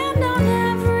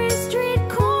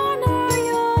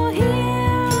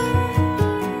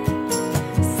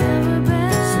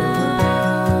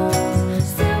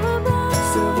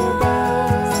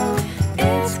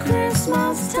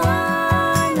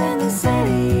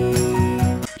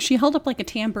 held up like a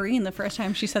tambourine the first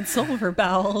time she said Silver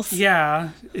Bells.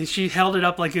 Yeah, she held it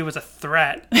up like it was a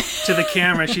threat to the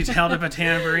camera. She held up a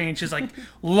tambourine. She's like,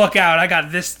 look out, I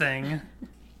got this thing.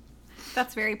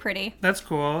 That's very pretty. That's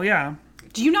cool, yeah.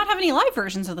 Do you not have any live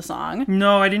versions of the song?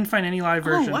 No, I didn't find any live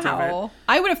versions of it.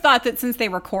 I would have thought that since they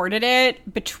recorded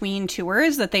it between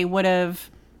tours that they would have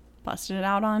busted it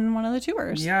out on one of the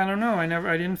tours. Yeah, I don't know.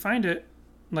 I didn't find it.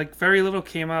 Like, very little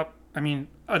came up. I mean,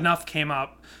 enough came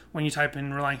up when you type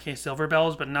in Relient K Silver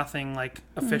Bells, but nothing, like,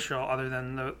 official other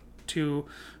than the 2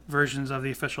 versions of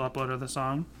the official upload of the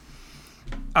song.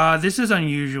 This is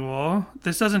unusual.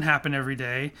 This doesn't happen every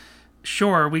day.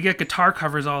 Sure, we get guitar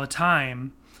covers all the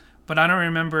time, but I don't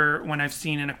remember when I've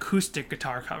seen an acoustic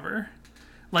guitar cover.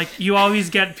 Like, you always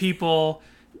get people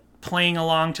playing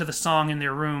along to the song in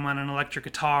their room on an electric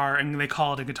guitar, and they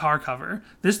call it a guitar cover.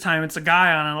 This time, it's a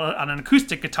guy on an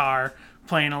acoustic guitar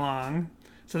playing along.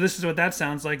 So this is what that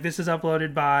sounds like. This is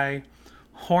uploaded by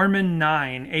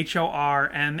Hormann9,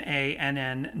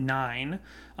 Hormann 9,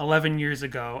 11 years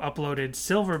ago. Uploaded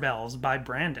Silver Bells by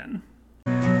Brandon.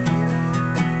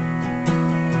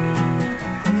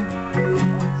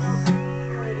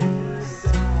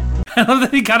 I love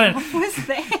that he got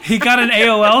an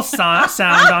AOL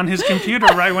sound on his computer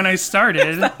right when I started.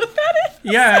 Is that what that is?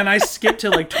 Yeah, and I skipped to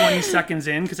like 20 seconds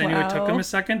in because I knew it took him a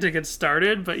second to get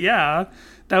started. But yeah,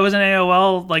 that was an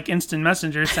AOL like instant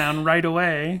messenger sound right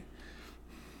away.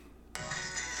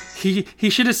 He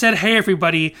should have said, "Hey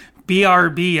everybody,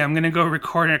 BRB, I'm gonna go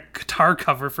record a guitar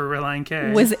cover for Relient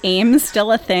K." Was AIM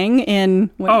still a thing in?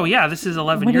 Oh yeah, this is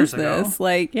 11 years ago. This?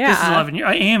 Like, yeah, this is 11 years.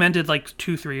 AIM ended like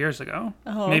 2-3 years ago,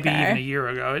 maybe okay. even a year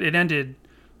ago. It ended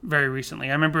very recently.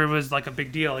 I remember it was like a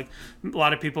big deal. Like a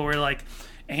lot of people were like,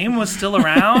 AIM was still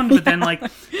around, but then like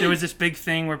there was this big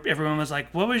thing where everyone was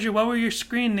like, what were your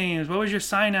screen names? What was your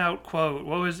sign out quote?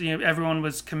 What was, everyone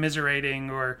was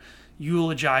commiserating or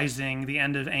eulogizing the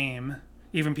end of AIM,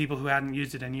 even people who hadn't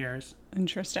used it in years.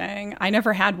 Interesting. I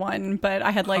never had one, but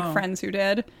I had like friends who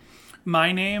did.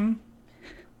 My name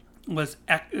was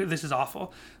this is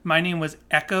awful. My name was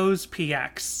Echoes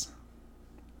PX.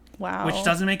 Wow. Which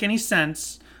doesn't make any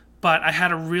sense, but I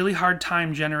had a really hard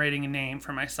time generating a name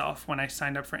for myself when I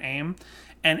signed up for AIM.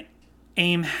 And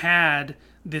AIM had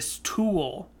this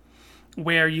tool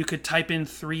where you could type in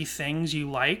 3 things you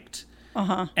liked,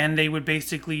 and they would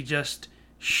basically just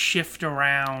shift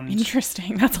around.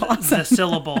 Interesting. That's awesome. The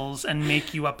syllables and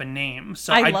make you up a name.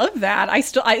 So I love that.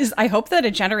 I hope that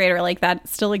a generator like that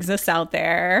still exists out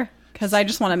there because I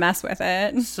just want to mess with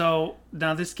it. So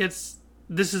now this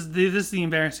is the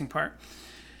embarrassing part.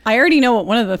 I already know what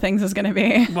one of the things is going to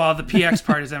be. Well, the PX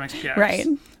part is MXPX. Right.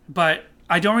 But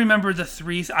I don't remember the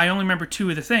 3. I only remember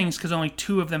 2 of the things because only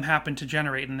 2 of them happened to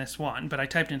generate in this one. But I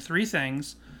typed in 3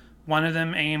 things. One of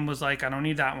them, AIM, was like, I don't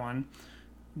need that one.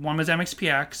 One was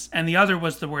MXPX. And the other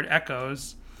was the word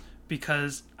echoes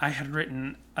because I had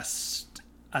written a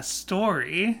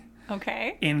story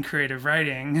in creative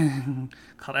writing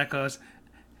called Echoes.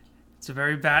 It's a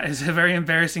very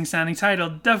embarrassing sounding title.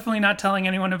 Definitely not telling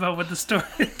anyone about what the story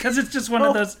because it's just one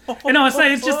of those.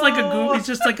 It's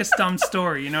just like a stump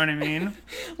story. You know what I mean?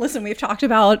 Listen, we've talked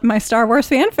about my Star Wars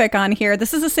fanfic on here.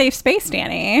 This is a safe space,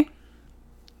 Danny.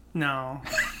 No.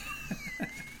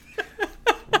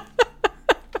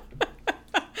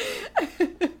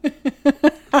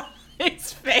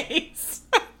 His face.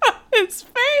 His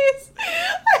face.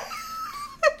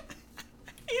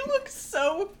 He looks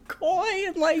so coy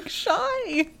and like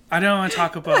shy. I don't want to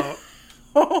talk about.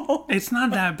 It's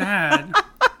not that bad.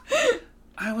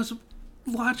 I was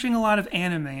watching a lot of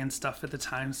anime and stuff at the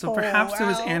time, so perhaps it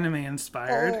was anime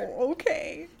inspired. Oh,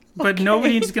 okay. But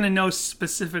nobody's going to know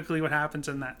specifically what happens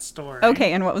in that story.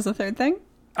 Okay, and what was the third thing?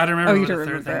 I don't remember what the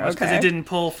third thing was because it didn't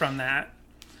pull from that.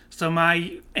 So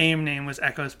my AIM name was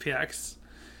Echoes PX.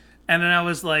 And then I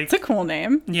was like... It's a cool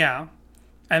name. Yeah.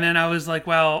 And then I was like,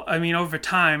 well, I mean, over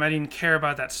time, I didn't care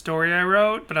about that story I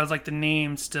wrote, but I was like, the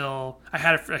name still... I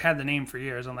had the name for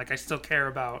years. I'm like, I still care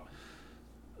about...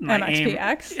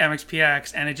 MXPX?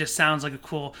 MXPX, and it just sounds like a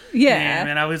cool name.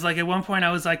 And I was like, at one point,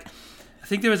 I was like... I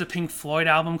think there was a Pink Floyd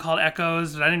album called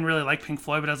Echoes, but I didn't really like Pink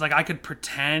Floyd, but I was like, I could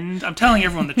pretend. I'm telling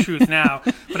everyone the truth now,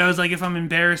 but I was like, if I'm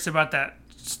embarrassed about that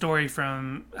story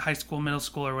from high school, middle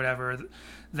school, or whatever,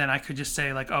 then I could just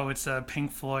say, like, oh, it's a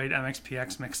Pink Floyd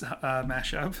MXPX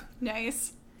mashup.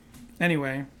 Nice.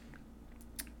 Anyway.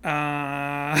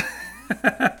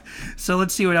 So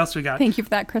let's see what else we got. Thank you for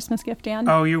that Christmas gift, Dan.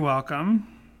 Oh, you're welcome.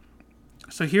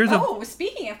 So here's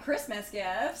speaking of Christmas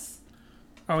gifts.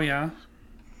 Oh, yeah.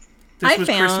 This was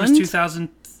Christmas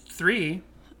 2003.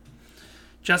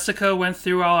 Jessica went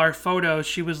through all our photos.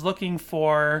 She was looking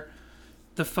for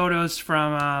the photos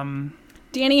from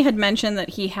Danny had mentioned that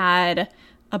he had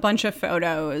a bunch of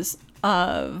photos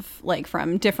of like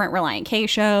from different Relient K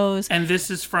shows. and this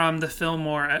is from the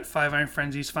Fillmore at Five Iron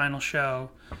Frenzy's final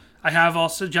show.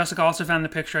 Jessica also found the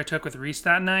picture I took with Reese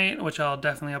that night, which I'll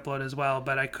definitely upload as well,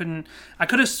 but I could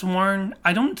have sworn,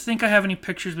 I don't think I have any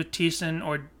pictures with Thiessen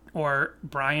or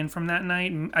Brian from that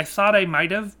night. I thought I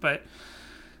might have, but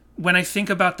when I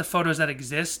think about the photos that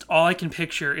exist, all I can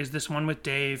picture is this one with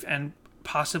Dave and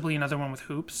possibly another one with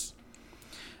Hoops.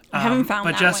 I haven't found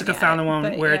but that Jessica one yet, found the one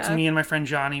but where it's yeah. me and my friend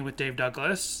Johnny with Dave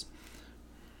Douglas.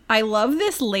 I love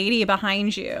this lady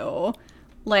behind you,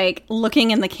 like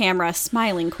looking in the camera,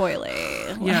 smiling coyly.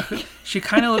 Yeah, she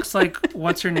kind of looks like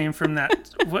what's her name from that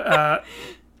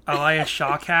Elia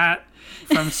Shawkat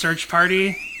from Search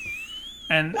Party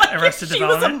and Arrested She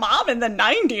was a Development. mom in the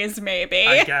 90s, maybe.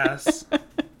 I guess.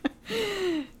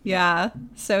 Yeah,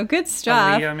 so good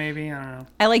stuff. Aaliyah, maybe, I don't know.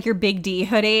 I like your Big D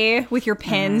hoodie with your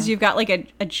pins. You've got like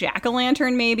a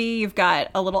jack-o'-lantern, maybe. You've got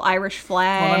a little Irish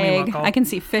flag. Well, let me look. I can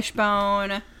see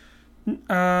fishbone.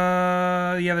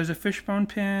 Yeah, there's a fishbone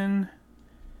pin.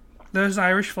 There's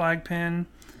Irish flag pin.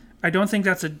 I don't think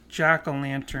that's a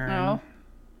jack-o'-lantern. Oh.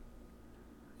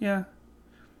 Yeah.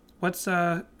 What's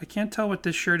I can't tell what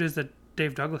this shirt is that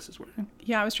Dave Douglas is wearing.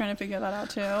 Yeah, I was trying to figure that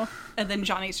out too. And then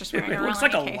Johnny's just wearing It a looks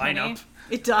like a Relient K hoodie. lineup.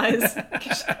 It does.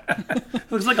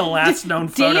 It looks like a last known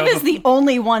photo, Dave is the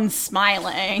only one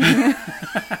smiling.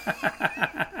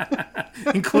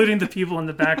 including the people in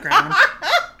the background.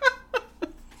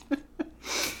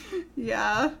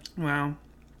 Yeah. Wow.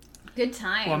 Good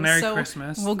times. Well, Merry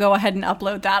Christmas. We'll go ahead and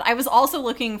upload that. I was also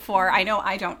looking for, I know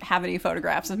I don't have any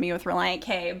photographs of me with Relient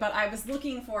K, but I was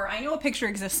looking for, I know a picture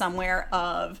exists somewhere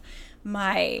of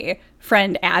my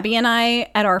friend Abby and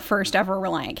I at our first ever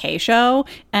Relient K show.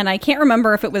 And I can't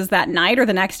remember if it was that night or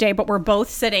the next day, but we're both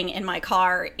sitting in my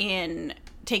car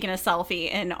taking a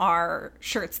selfie in our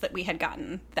shirts that we had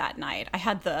gotten that night. I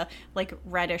had the like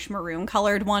reddish maroon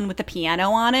colored one with the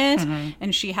piano on it,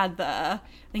 and she had I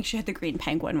think she had the green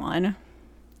penguin one.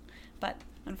 But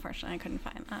unfortunately I couldn't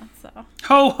find that, so.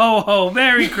 Ho, ho, ho.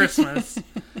 Merry Christmas.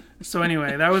 So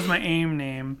anyway, that was my AIM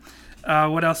name.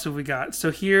 What else have we got?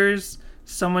 So here's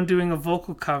someone doing a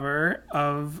vocal cover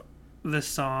of this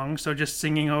song. So just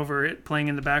singing over it, playing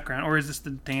in the background. Or is this the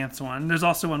dance one? There's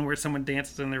also one where someone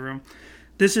dances in their room.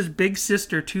 This is Big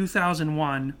Sister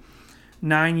 2001.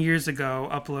 9 years ago,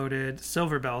 uploaded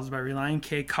Silver Bells by Relient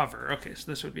K cover. Okay, so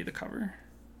this would be the cover.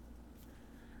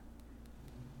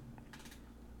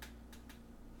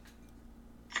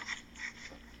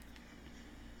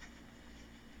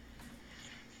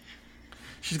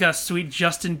 She's got a sweet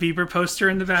Justin Bieber poster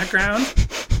in the background.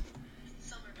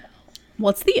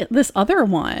 What's this other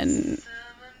one?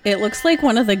 It looks like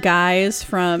one of the guys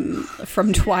from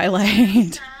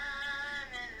Twilight.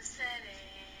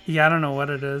 Yeah, I don't know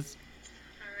what it is.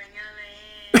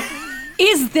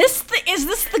 Is this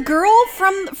the girl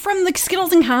from the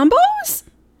Skittles and Combos?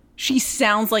 She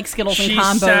sounds like Skittles and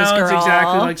Combos sounds girl.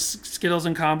 exactly like Skittles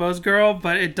and Combos girl,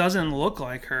 but it doesn't look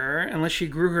like her unless she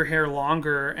grew her hair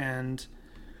longer and...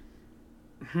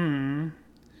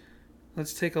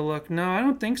 Let's take a look. No, I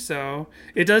don't think so.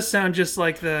 It does sound just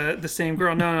like the same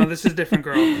girl. No, this is a different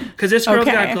girl. Because this girl's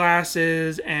got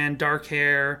glasses and dark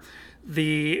hair.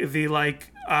 The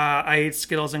like, I ate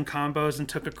Skittles and Combos and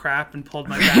took a crap and pulled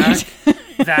my back.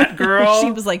 That girl.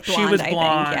 She was like blonde, She was I think,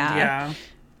 blonde, yeah.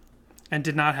 And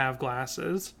did not have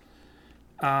glasses.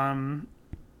 So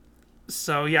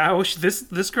yeah, I wish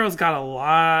this girl's got a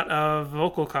lot of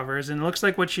vocal covers, and it looks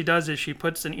like what she does is she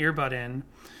puts an earbud in,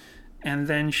 and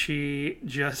then she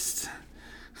just.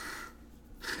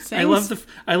 I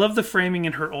love the framing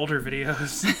in her older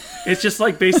videos. It's just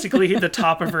like basically the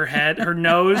top of her head, her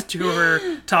nose to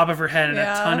her top of her head, and a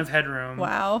ton of headroom.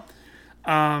 Wow.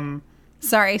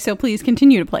 Sorry, so please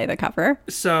continue to play the cover.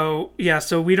 So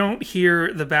we don't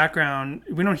hear the background.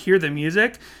 We don't hear the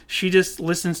music. She just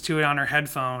listens to it on her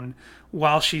headphone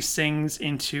while she sings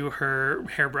into her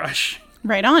hairbrush.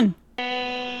 Right on.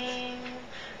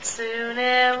 Soon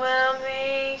it will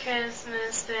be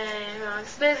Christmas Day,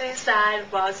 amongst busy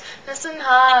sidewalks, just in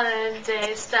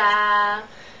holiday style.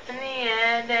 In the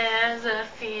air there's a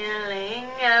feeling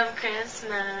of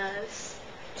Christmas.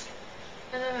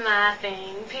 There's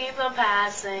laughing, people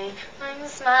passing, like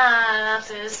smile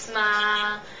after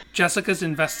smile. Jessica's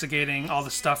investigating all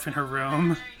the stuff in her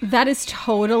room. That is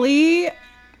totally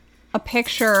a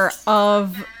picture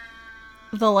of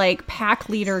the like pack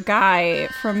leader guy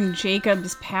from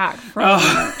Jacob's pack from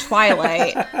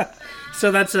Twilight.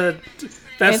 So that's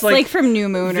It's like from New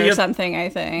Moon or the- something, I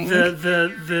think.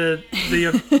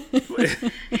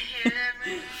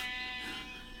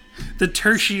 the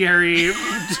tertiary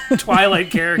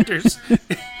Twilight characters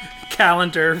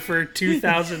calendar for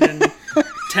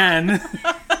 2010.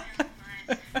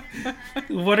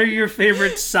 What are your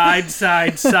favorite side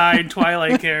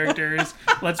Twilight characters?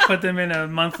 Let's put them in a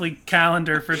monthly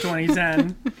calendar for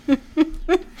 2010.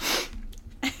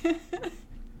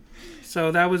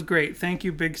 So that was great. Thank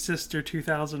you, Big Sister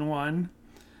 2001.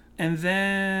 And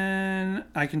then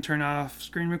I can turn off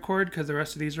screen record because the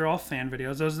rest of these are all fan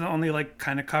videos. Those are the only like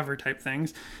kind of cover type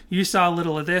things. You saw a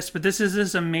little of this, but this is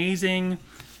this amazing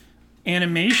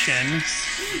animation.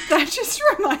 That just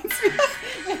reminds me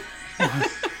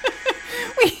of...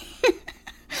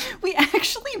 we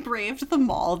actually braved the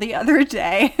mall the other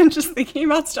day and just thinking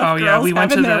about stuff girls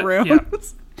have in their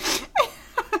rooms. Yeah.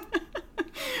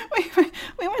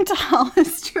 we went to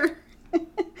Hollister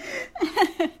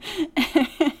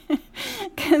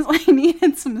because I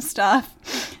needed some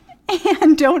stuff.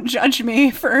 And don't judge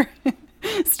me for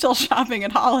still shopping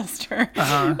at Hollister.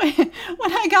 Uh-huh.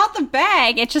 When I got the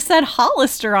bag, it just said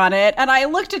Hollister on it, and I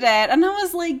looked at it and I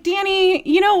was like, Danny,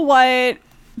 you know what?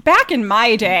 Back in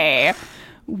my day,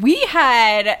 we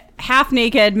had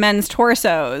half-naked men's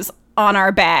torsos on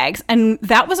our bags, and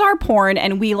that was our porn,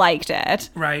 and we liked it.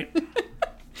 Right.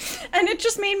 And it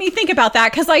just made me think about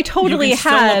that, because I totally you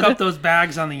can had... still look up those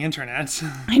bags on the internet.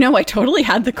 I know, I totally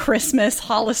had the Christmas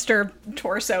Hollister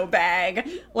torso bag,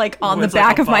 like, on the With,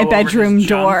 back like, a of my bow over bedroom his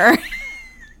door. junk.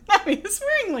 I was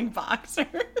wearing, like, boxers.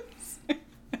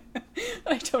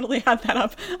 I totally had that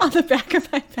up on the back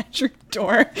of my bedroom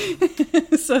door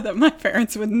so that my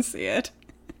parents wouldn't see it.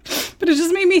 But it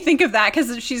just made me think of that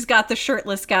because she's got the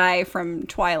shirtless guy from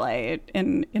Twilight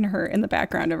in the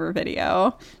background of her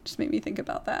video. Just made me think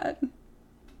about that.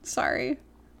 Sorry.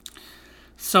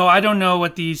 So I don't know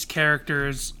what these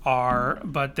characters are,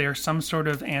 but they're some sort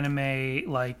of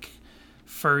anime, like,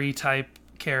 furry type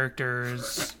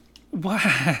characters. What?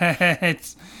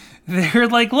 They're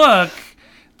like, look,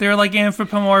 they're like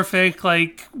anthropomorphic,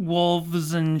 like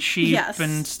wolves and sheep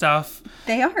and stuff.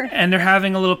 They are. And they're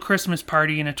having a little Christmas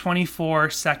party in a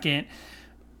 24-second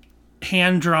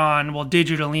hand-drawn, well,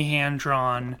 digitally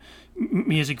hand-drawn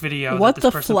music video What that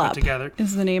this the person Flup put together.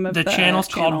 is the name of the channel's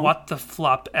channel. called What the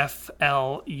Flup,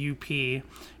 F-L-U-P.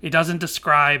 It doesn't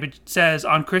describe. It says,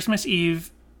 on Christmas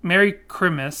Eve, Merry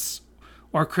Christmas,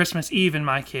 or Christmas Eve in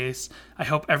my case, I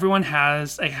hope everyone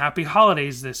has a happy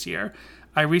holidays this year.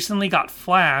 I recently got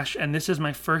Flash, and this is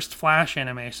my first Flash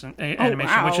animation,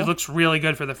 wow. which it looks really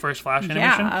good for the first Flash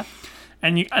animation. Yeah.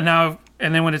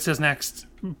 And then what it says next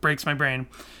breaks my brain.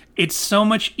 It's so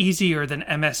much easier than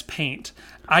MS Paint.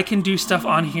 I can do stuff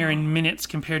on here in minutes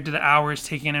compared to the hours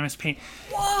taking in MS Paint.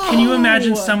 Whoa. Can you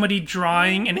imagine somebody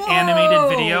drawing an animated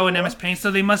video in MS Paint? So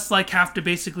they must like have to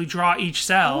basically draw each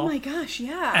cell. Oh my gosh,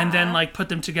 yeah. And then like put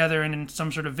them together in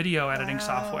some sort of video editing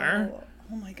software.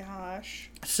 Oh my gosh.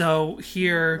 So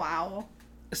here... Wow.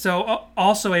 So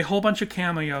also a whole bunch of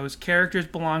cameos. Characters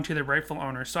belong to their rightful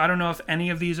owners. So I don't know if any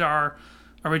of these are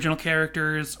original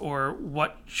characters or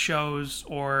what shows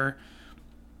or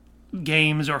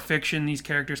games or fiction these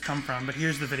characters come from. But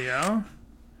here's the video.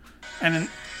 And then...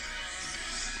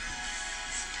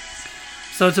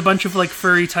 So it's a bunch of like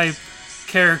furry type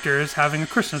characters having a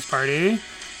Christmas party.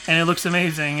 And it looks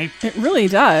amazing. It really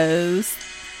does.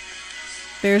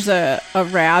 There's a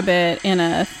rabbit in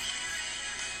a...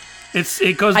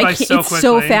 It goes by so quickly. It's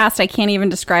so fast, I can't even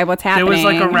describe what's happening. There was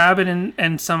like a rabbit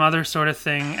and some other sort of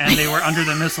thing, and they were under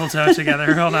the mistletoe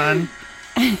together. Hold on.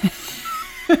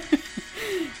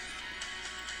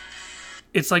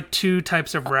 It's like two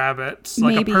types of rabbits.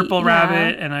 Like a purple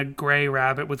rabbit and a gray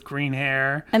rabbit with green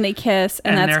hair. And they kiss,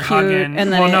 and that's they're cute. hugging.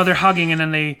 And then they're hugging, and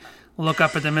then they look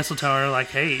up at the mistletoe and are like,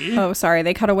 hey. Oh, sorry.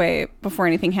 They cut away before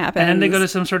anything happens. And then they go to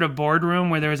some sort of boardroom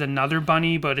where there's another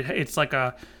bunny, but it's like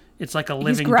a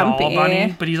living doll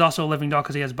bunny. But he's also a living doll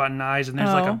because he has button eyes, and there's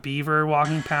like a beaver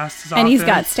walking past his office. And he's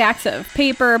got stacks of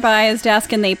paper by his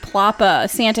desk, and they plop a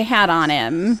Santa hat on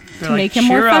him to make him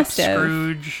more festive. Cheer up,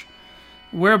 Scrooge.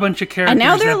 We're a bunch of characters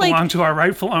that belong to our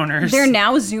rightful owners. They're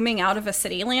now zooming out of a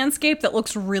city landscape that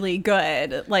looks really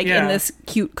good, in this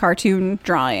cute cartoon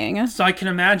drawing. So I can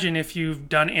imagine if you've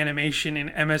done animation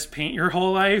in MS Paint your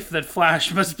whole life, that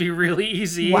Flash must be really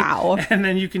easy. Wow. And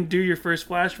then you can do your first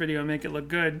Flash video and make it look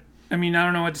good. I mean, I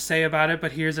don't know what to say about it,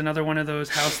 but here's another one of those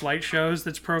house light shows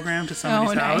that's programmed to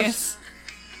somebody's house. Nice.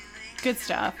 Good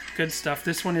stuff. Good stuff.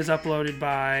 This one is uploaded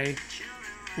by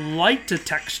Light to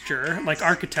Texture, like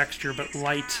architecture, but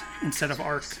light instead of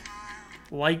arc.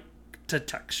 Light to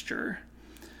Texture.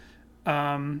 Did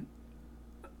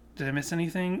I miss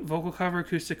anything? Vocal cover,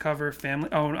 acoustic cover, family.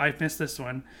 Oh, I missed this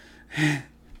one.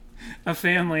 A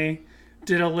family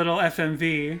did a little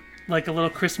FMV like a little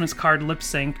Christmas card lip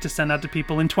sync to send out to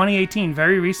people in 2018,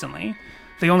 very recently.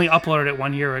 They only uploaded it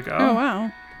 1 year ago. Oh,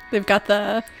 wow. They've got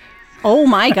the... Oh,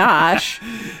 my gosh.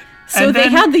 So And they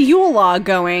then- had the Yule log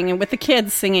going with the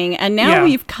kids singing, and now Yeah.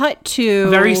 we've cut to...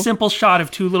 Very simple shot of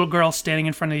two little girls standing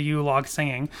in front of the Yule log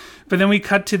singing. But then we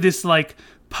cut to this like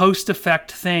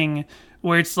post-effect thing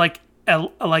where it's like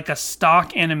a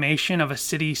stock animation of a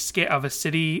city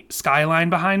skyline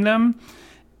behind them,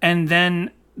 and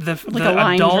then the a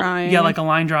line adult drawing. like a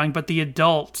line drawing, but the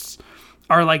adults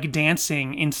are like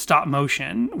dancing in stop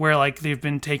motion where like they've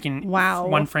been taken Wow.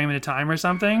 one frame at a time or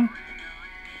something.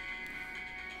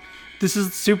 This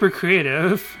is super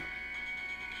creative.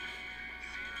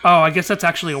 Oh, I guess that's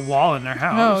actually a wall in their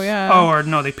house. Oh, yeah. Oh, or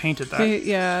no, they painted that.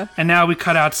 Yeah. And now we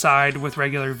cut outside with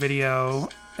regular video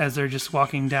as they're just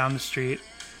walking down the street.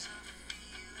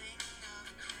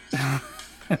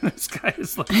 And this guy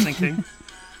is lip syncing.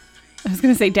 I was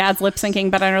going to say Dad's lip syncing,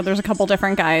 but I know there's a couple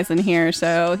different guys in here,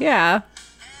 so yeah.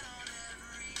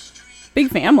 Big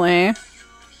family.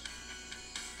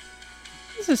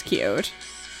 This is cute.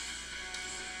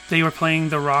 They were playing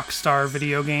the Rockstar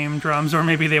video game drums, or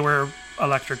maybe they were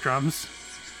electric drums.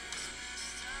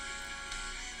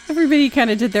 Everybody kind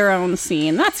of did their own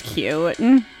scene. That's cute.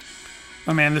 And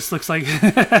Oh man, this looks like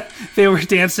they were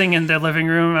dancing in their living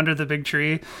room under the big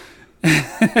tree.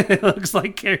 It looks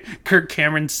like Kirk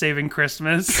Cameron saving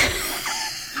Christmas.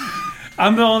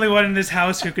 I'm the only one in this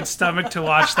house who could stomach to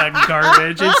watch that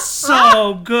garbage. It's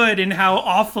so good in how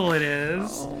awful it is.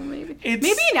 It's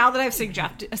maybe now that I've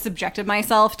subjected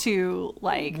myself to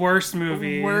like worst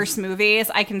movies.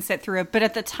 I can sit through it. But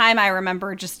at the time, I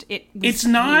remember just it was It's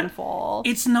not. painful.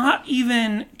 It's not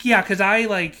even. Yeah, because I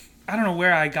don't know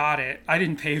where I got it. I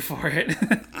didn't pay for it,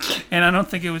 and I don't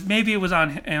think it was. Maybe it was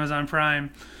on Amazon Prime,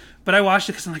 but I watched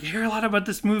it because I'm like, I hear a lot about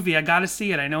this movie. I got to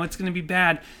see it. I know it's going to be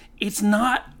bad. It's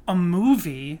not a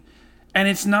movie, and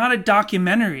it's not a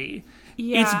documentary.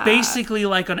 Yeah. It's basically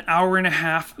like an hour and a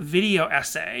half video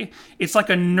essay. It's like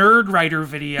a Nerdwriter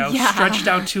video Yeah. stretched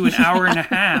out to an hour and a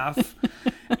half.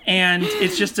 And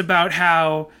it's just about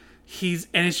how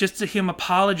it's just him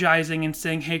apologizing and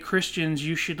saying, hey, Christians,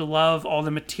 you should love all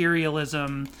the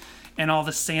materialism and all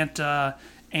the Santa.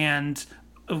 And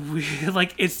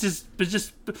it's just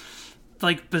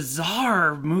like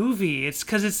bizarre movie. It's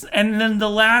because and then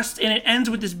and it ends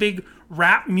with this big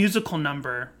rap musical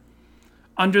number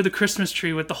under the Christmas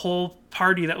tree with the whole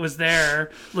party that was there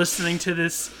listening to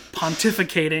this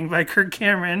pontificating by Kirk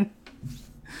Cameron.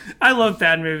 I love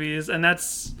bad movies, and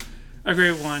that's a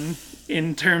great one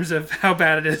in terms of how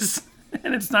bad it is.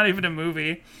 And it's not even a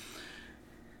movie.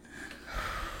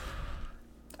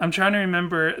 I'm trying to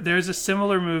remember. There's a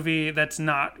similar movie that's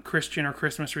not Christian or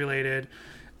Christmas related.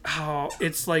 Oh,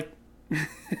 it's like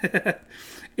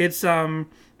it's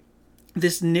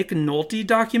this Nick Nolte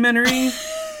documentary.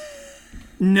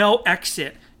 No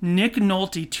Exit. Nick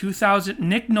Nolte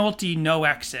No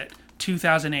Exit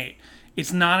 2008.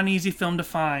 It's not an easy film to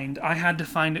find. I had to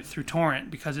find it through torrent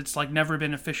because it's like never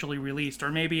been officially released, or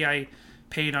maybe I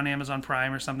paid on Amazon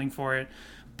Prime or something for it.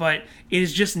 But it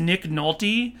is just Nick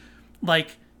Nolte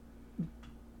like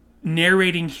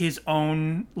narrating his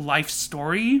own life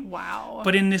story. Wow.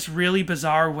 But in this really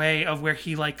bizarre way of where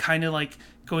he like kind of like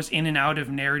goes in and out of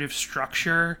narrative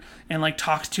structure and like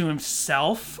talks to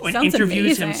himself and Sounds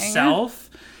interviews amazing. himself.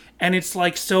 And it's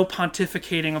like so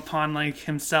pontificating upon like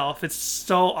himself. It's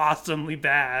so awesomely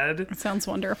bad. It sounds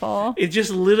wonderful. It's just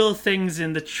little things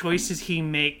in the choices he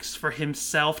makes for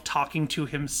himself talking to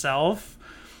himself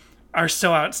are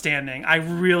so outstanding. I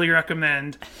really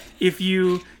recommend, if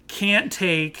you can't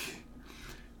take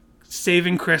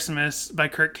Saving Christmas by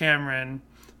Kirk Cameron,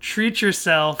 treat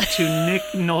yourself to Nick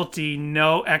Nolte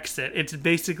No Exit. It's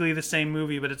basically the same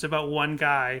movie, but it's about one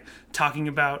guy talking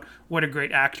about what a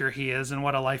great actor he is and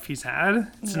what a life he's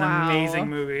had. It's an Wow. amazing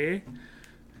movie.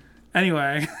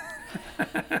 Anyway.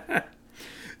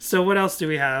 So what else do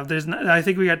we have? I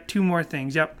think we got two more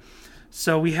things. Yep.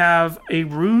 So we have a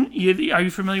Rune. Are you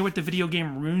familiar with the video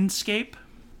game RuneScape?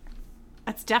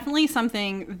 That's definitely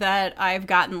something that I've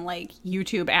gotten like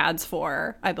YouTube ads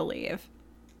for, I believe.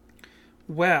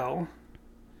 Well,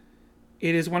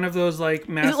 it is one of those like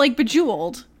Is it like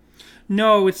Bejeweled?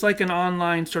 No, it's like an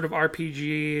online sort of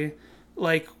RPG.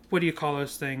 Like, what do you call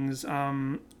those things?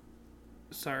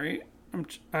 Sorry.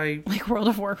 Like World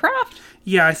of Warcraft?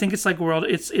 Yeah, I think it's like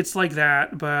it's like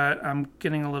that, but I'm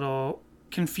getting a little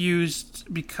confused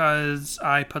because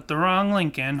I put the wrong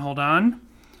link in. Hold on.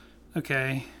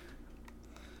 Okay.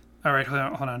 All right, hold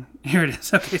on. Here it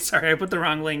is. Okay, sorry, I put the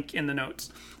wrong link in the notes.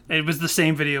 It was the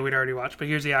same video we'd already watched, but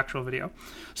here's the actual video.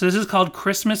 So this is called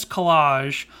Christmas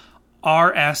Collage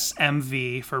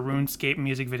RSMV for RuneScape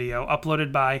music video,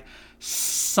 uploaded by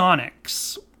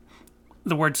Sonics.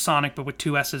 The word Sonic, but with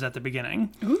 2 S's at the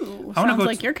beginning. Ooh, sounds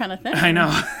like your kind of thing. I know.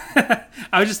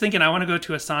 I was just thinking, I want to go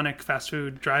to a Sonic fast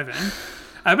food drive-in.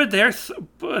 I bet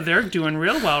they're doing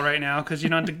real well right now because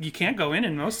you can't go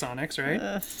in most Sonics,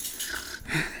 right?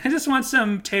 I just want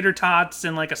some tater tots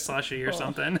and like a slushie or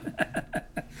something.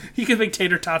 You could make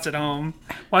tater tots at home.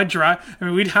 Why drive? I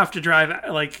mean, we'd have to drive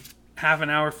like half an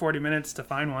hour, 40 minutes to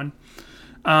find one.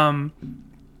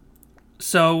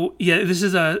 So yeah, this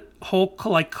is a whole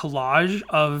like collage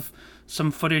of some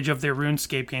footage of their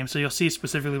RuneScape game. So you'll see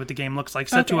specifically what the game looks like,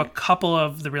 set to a couple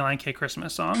of the Relient K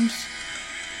Christmas songs.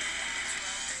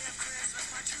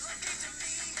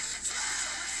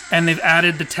 And they've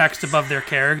added the text above their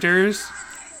characters.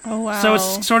 Oh, wow. So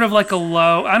it's sort of like a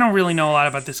low... I don't really know a lot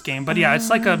about this game, but yeah, it's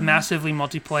like a massively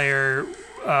multiplayer...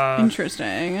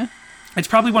 Interesting. It's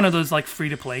probably one of those like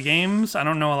free-to-play games. I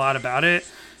don't know a lot about it,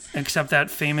 except that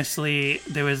famously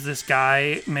there was this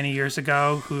guy many years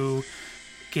ago who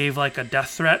gave like a death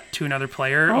threat to another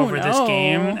player over this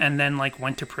game and then like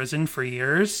went to prison for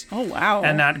years. Oh, wow.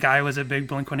 And that guy was a big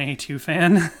Blink-182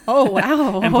 fan. Oh,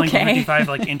 wow. And Blink-185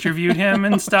 like interviewed him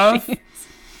and stuff. Geez.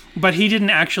 But he didn't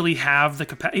actually have the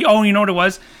capacity. Oh, you know what it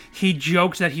was? He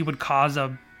joked that he would cause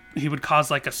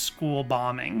like a school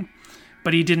bombing.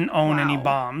 But he didn't own any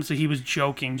bombs, so he was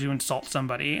joking to insult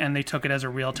somebody, and they took it as a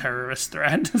real terrorist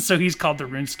threat. So he's called the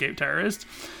RuneScape terrorist.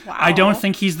 Wow. I don't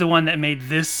think he's the one that made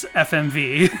this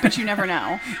FMV. But you never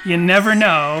know. You never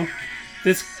know.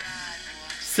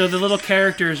 So the little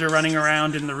characters are running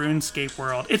around in the RuneScape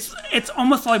world. It's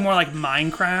almost like more like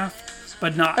Minecraft,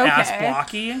 but not as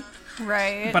blocky.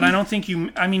 Right. But I don't think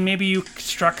maybe you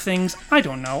struck things. I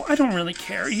don't know. I don't really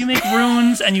care. You make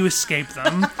runes and you escape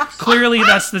them. Clearly,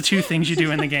 that's the 2 things you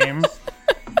do in the game.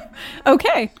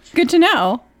 Okay. Good to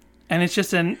know. And it's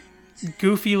just a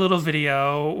goofy little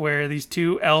video where these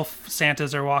 2 elf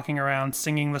Santas are walking around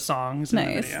singing the songs in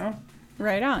the video.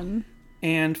 Right on.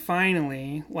 And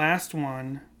finally, last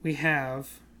one we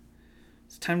have.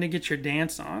 It's time to get your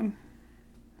dance on.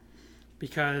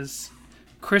 Because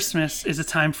Christmas is a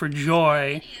time for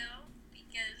joy.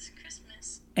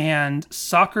 And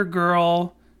Soccer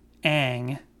Girl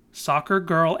Ang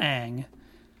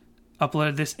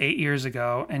uploaded this 8 years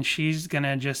ago, and she's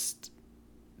gonna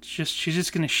she's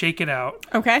just gonna shake it out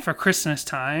for Christmas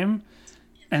time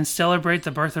and celebrate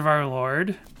the birth of our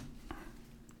Lord.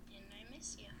 And I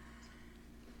miss you.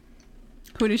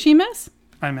 Who did she miss?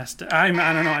 I missed it. I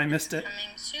don't know. I missed it.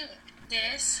 Coming soon.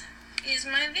 This is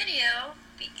my video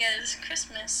because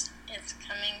Christmas is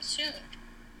coming soon.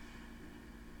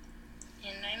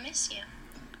 And I miss you.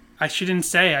 She didn't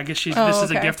say. I guess this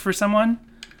is a gift for someone.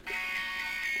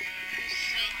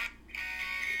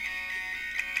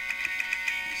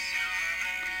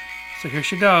 So here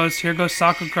she goes. Here goes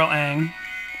Soccer Girl Ang.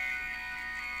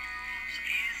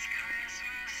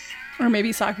 Or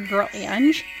maybe Soccer Girl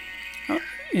Ange. Oh,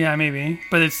 yeah, maybe.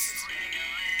 But it's...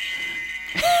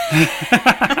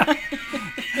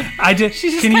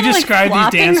 Can you describe these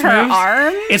dance moves?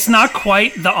 Arms? It's not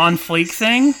quite the on fleek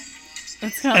thing.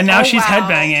 And now she's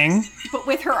headbanging. But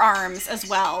with her arms as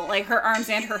well. Like her arms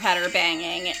and her head are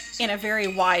banging in a very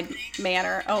wide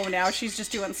manner. Oh, now she's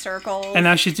just doing circles. And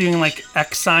now she's doing like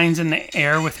X signs in the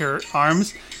air with her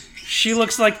arms. She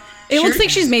looks like... It looks like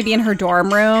she's maybe in her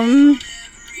dorm room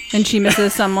and she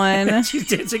misses someone. She's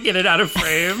dancing in and out of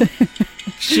frame.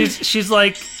 She's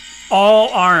like... all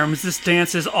arms. This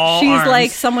dance is all arms. She's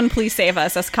like, someone please save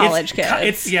us college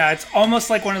kids. It's almost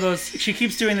like one of those... She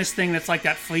keeps doing this thing that's like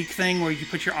that fleek thing where you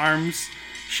put your arms,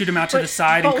 shoot them out to the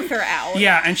side. Both are out.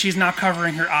 Yeah, and she's not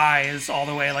covering her eyes all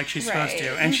the way like she's supposed to.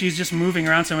 And she's just moving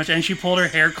around so much. And she pulled her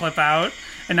hair clip out,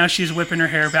 and now she's whipping her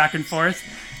hair back and forth.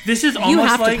 This is almost like... You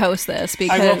have to post this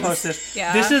because... I will post this.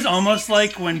 Yeah. This is almost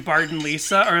like when Bart and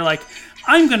Lisa are like,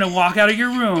 I'm going to walk out of your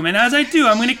room, and as I do,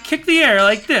 I'm going to kick the air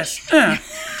like this. And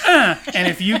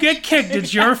if you get kicked,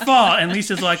 it's your fault. And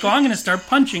Lisa's like, I'm going to start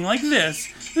punching like this.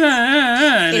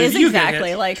 It is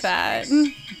exactly like that,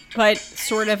 but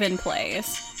sort of in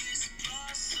place.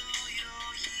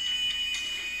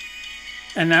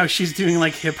 And now she's doing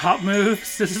like hip hop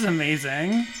moves. This is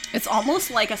amazing. It's almost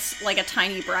like a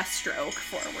tiny breaststroke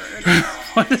forward.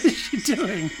 What is she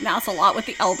doing? Now it's a lot with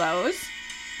the elbows.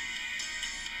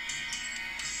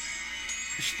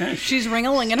 She's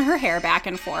ring-a-linging her hair back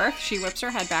and forth. She whips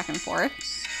her head back and forth.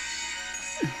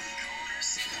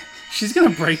 She's gonna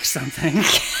break something.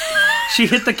 She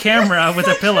hit the camera with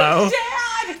a pillow.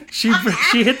 Dad! She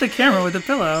hit the camera with a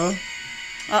pillow.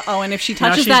 Uh-oh, and if she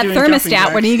touches that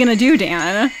thermostat, what are you gonna do,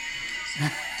 Dan?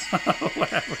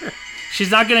 Whatever. She's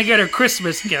not going to get her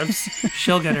Christmas gifts.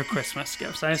 She'll get her Christmas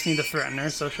gifts. I just need to threaten her,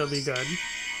 so she'll be good.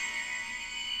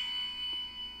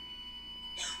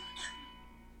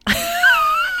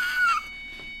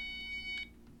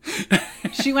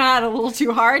 She went out a little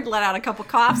too hard, let out a couple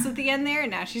coughs at the end there,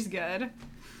 and now she's good.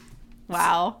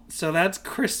 Wow. So that's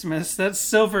Christmas. That's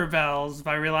Silver Bells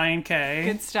by Relient K.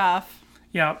 Good stuff.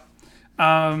 Yep.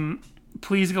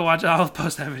 Please go watch it. I'll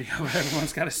post that video, but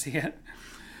everyone's got to see it.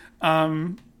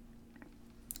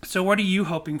 So what are you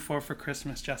hoping for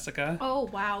Christmas, Jessica? Oh,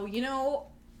 wow.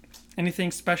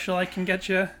 Anything special I can get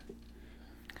you?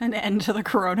 An end to the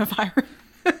coronavirus.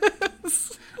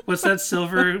 What's that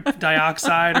silver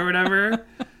dioxide or whatever?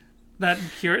 That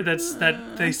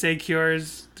they say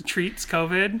cures, treats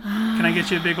COVID. Can I get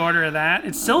you a big order of that?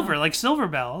 It's silver, like Silver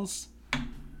Bells.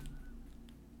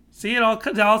 See, it all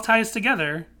ties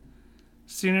together.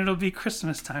 Soon it'll be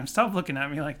Christmas time. Stop looking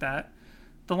at me like that.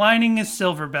 The lining is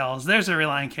Silver Bells. There's a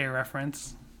Relient K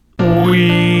reference.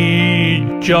 We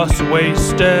just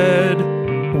wasted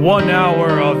 1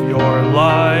 hour of your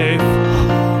life.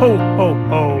 Ho, ho,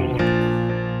 ho.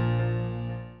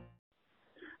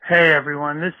 Hey,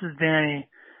 everyone. This is Danny.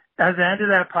 At the end of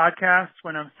that podcast,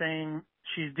 when I'm saying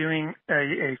she's doing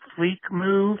a fleek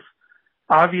move,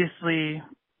 obviously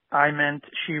I meant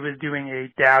she was doing a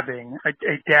dab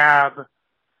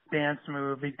dance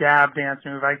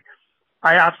move.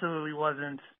 I absolutely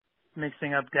wasn't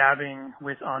mixing up dabbing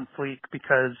with on fleek,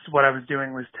 because what I was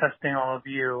doing was testing all of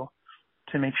you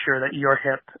to make sure that you're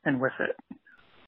hip and with it.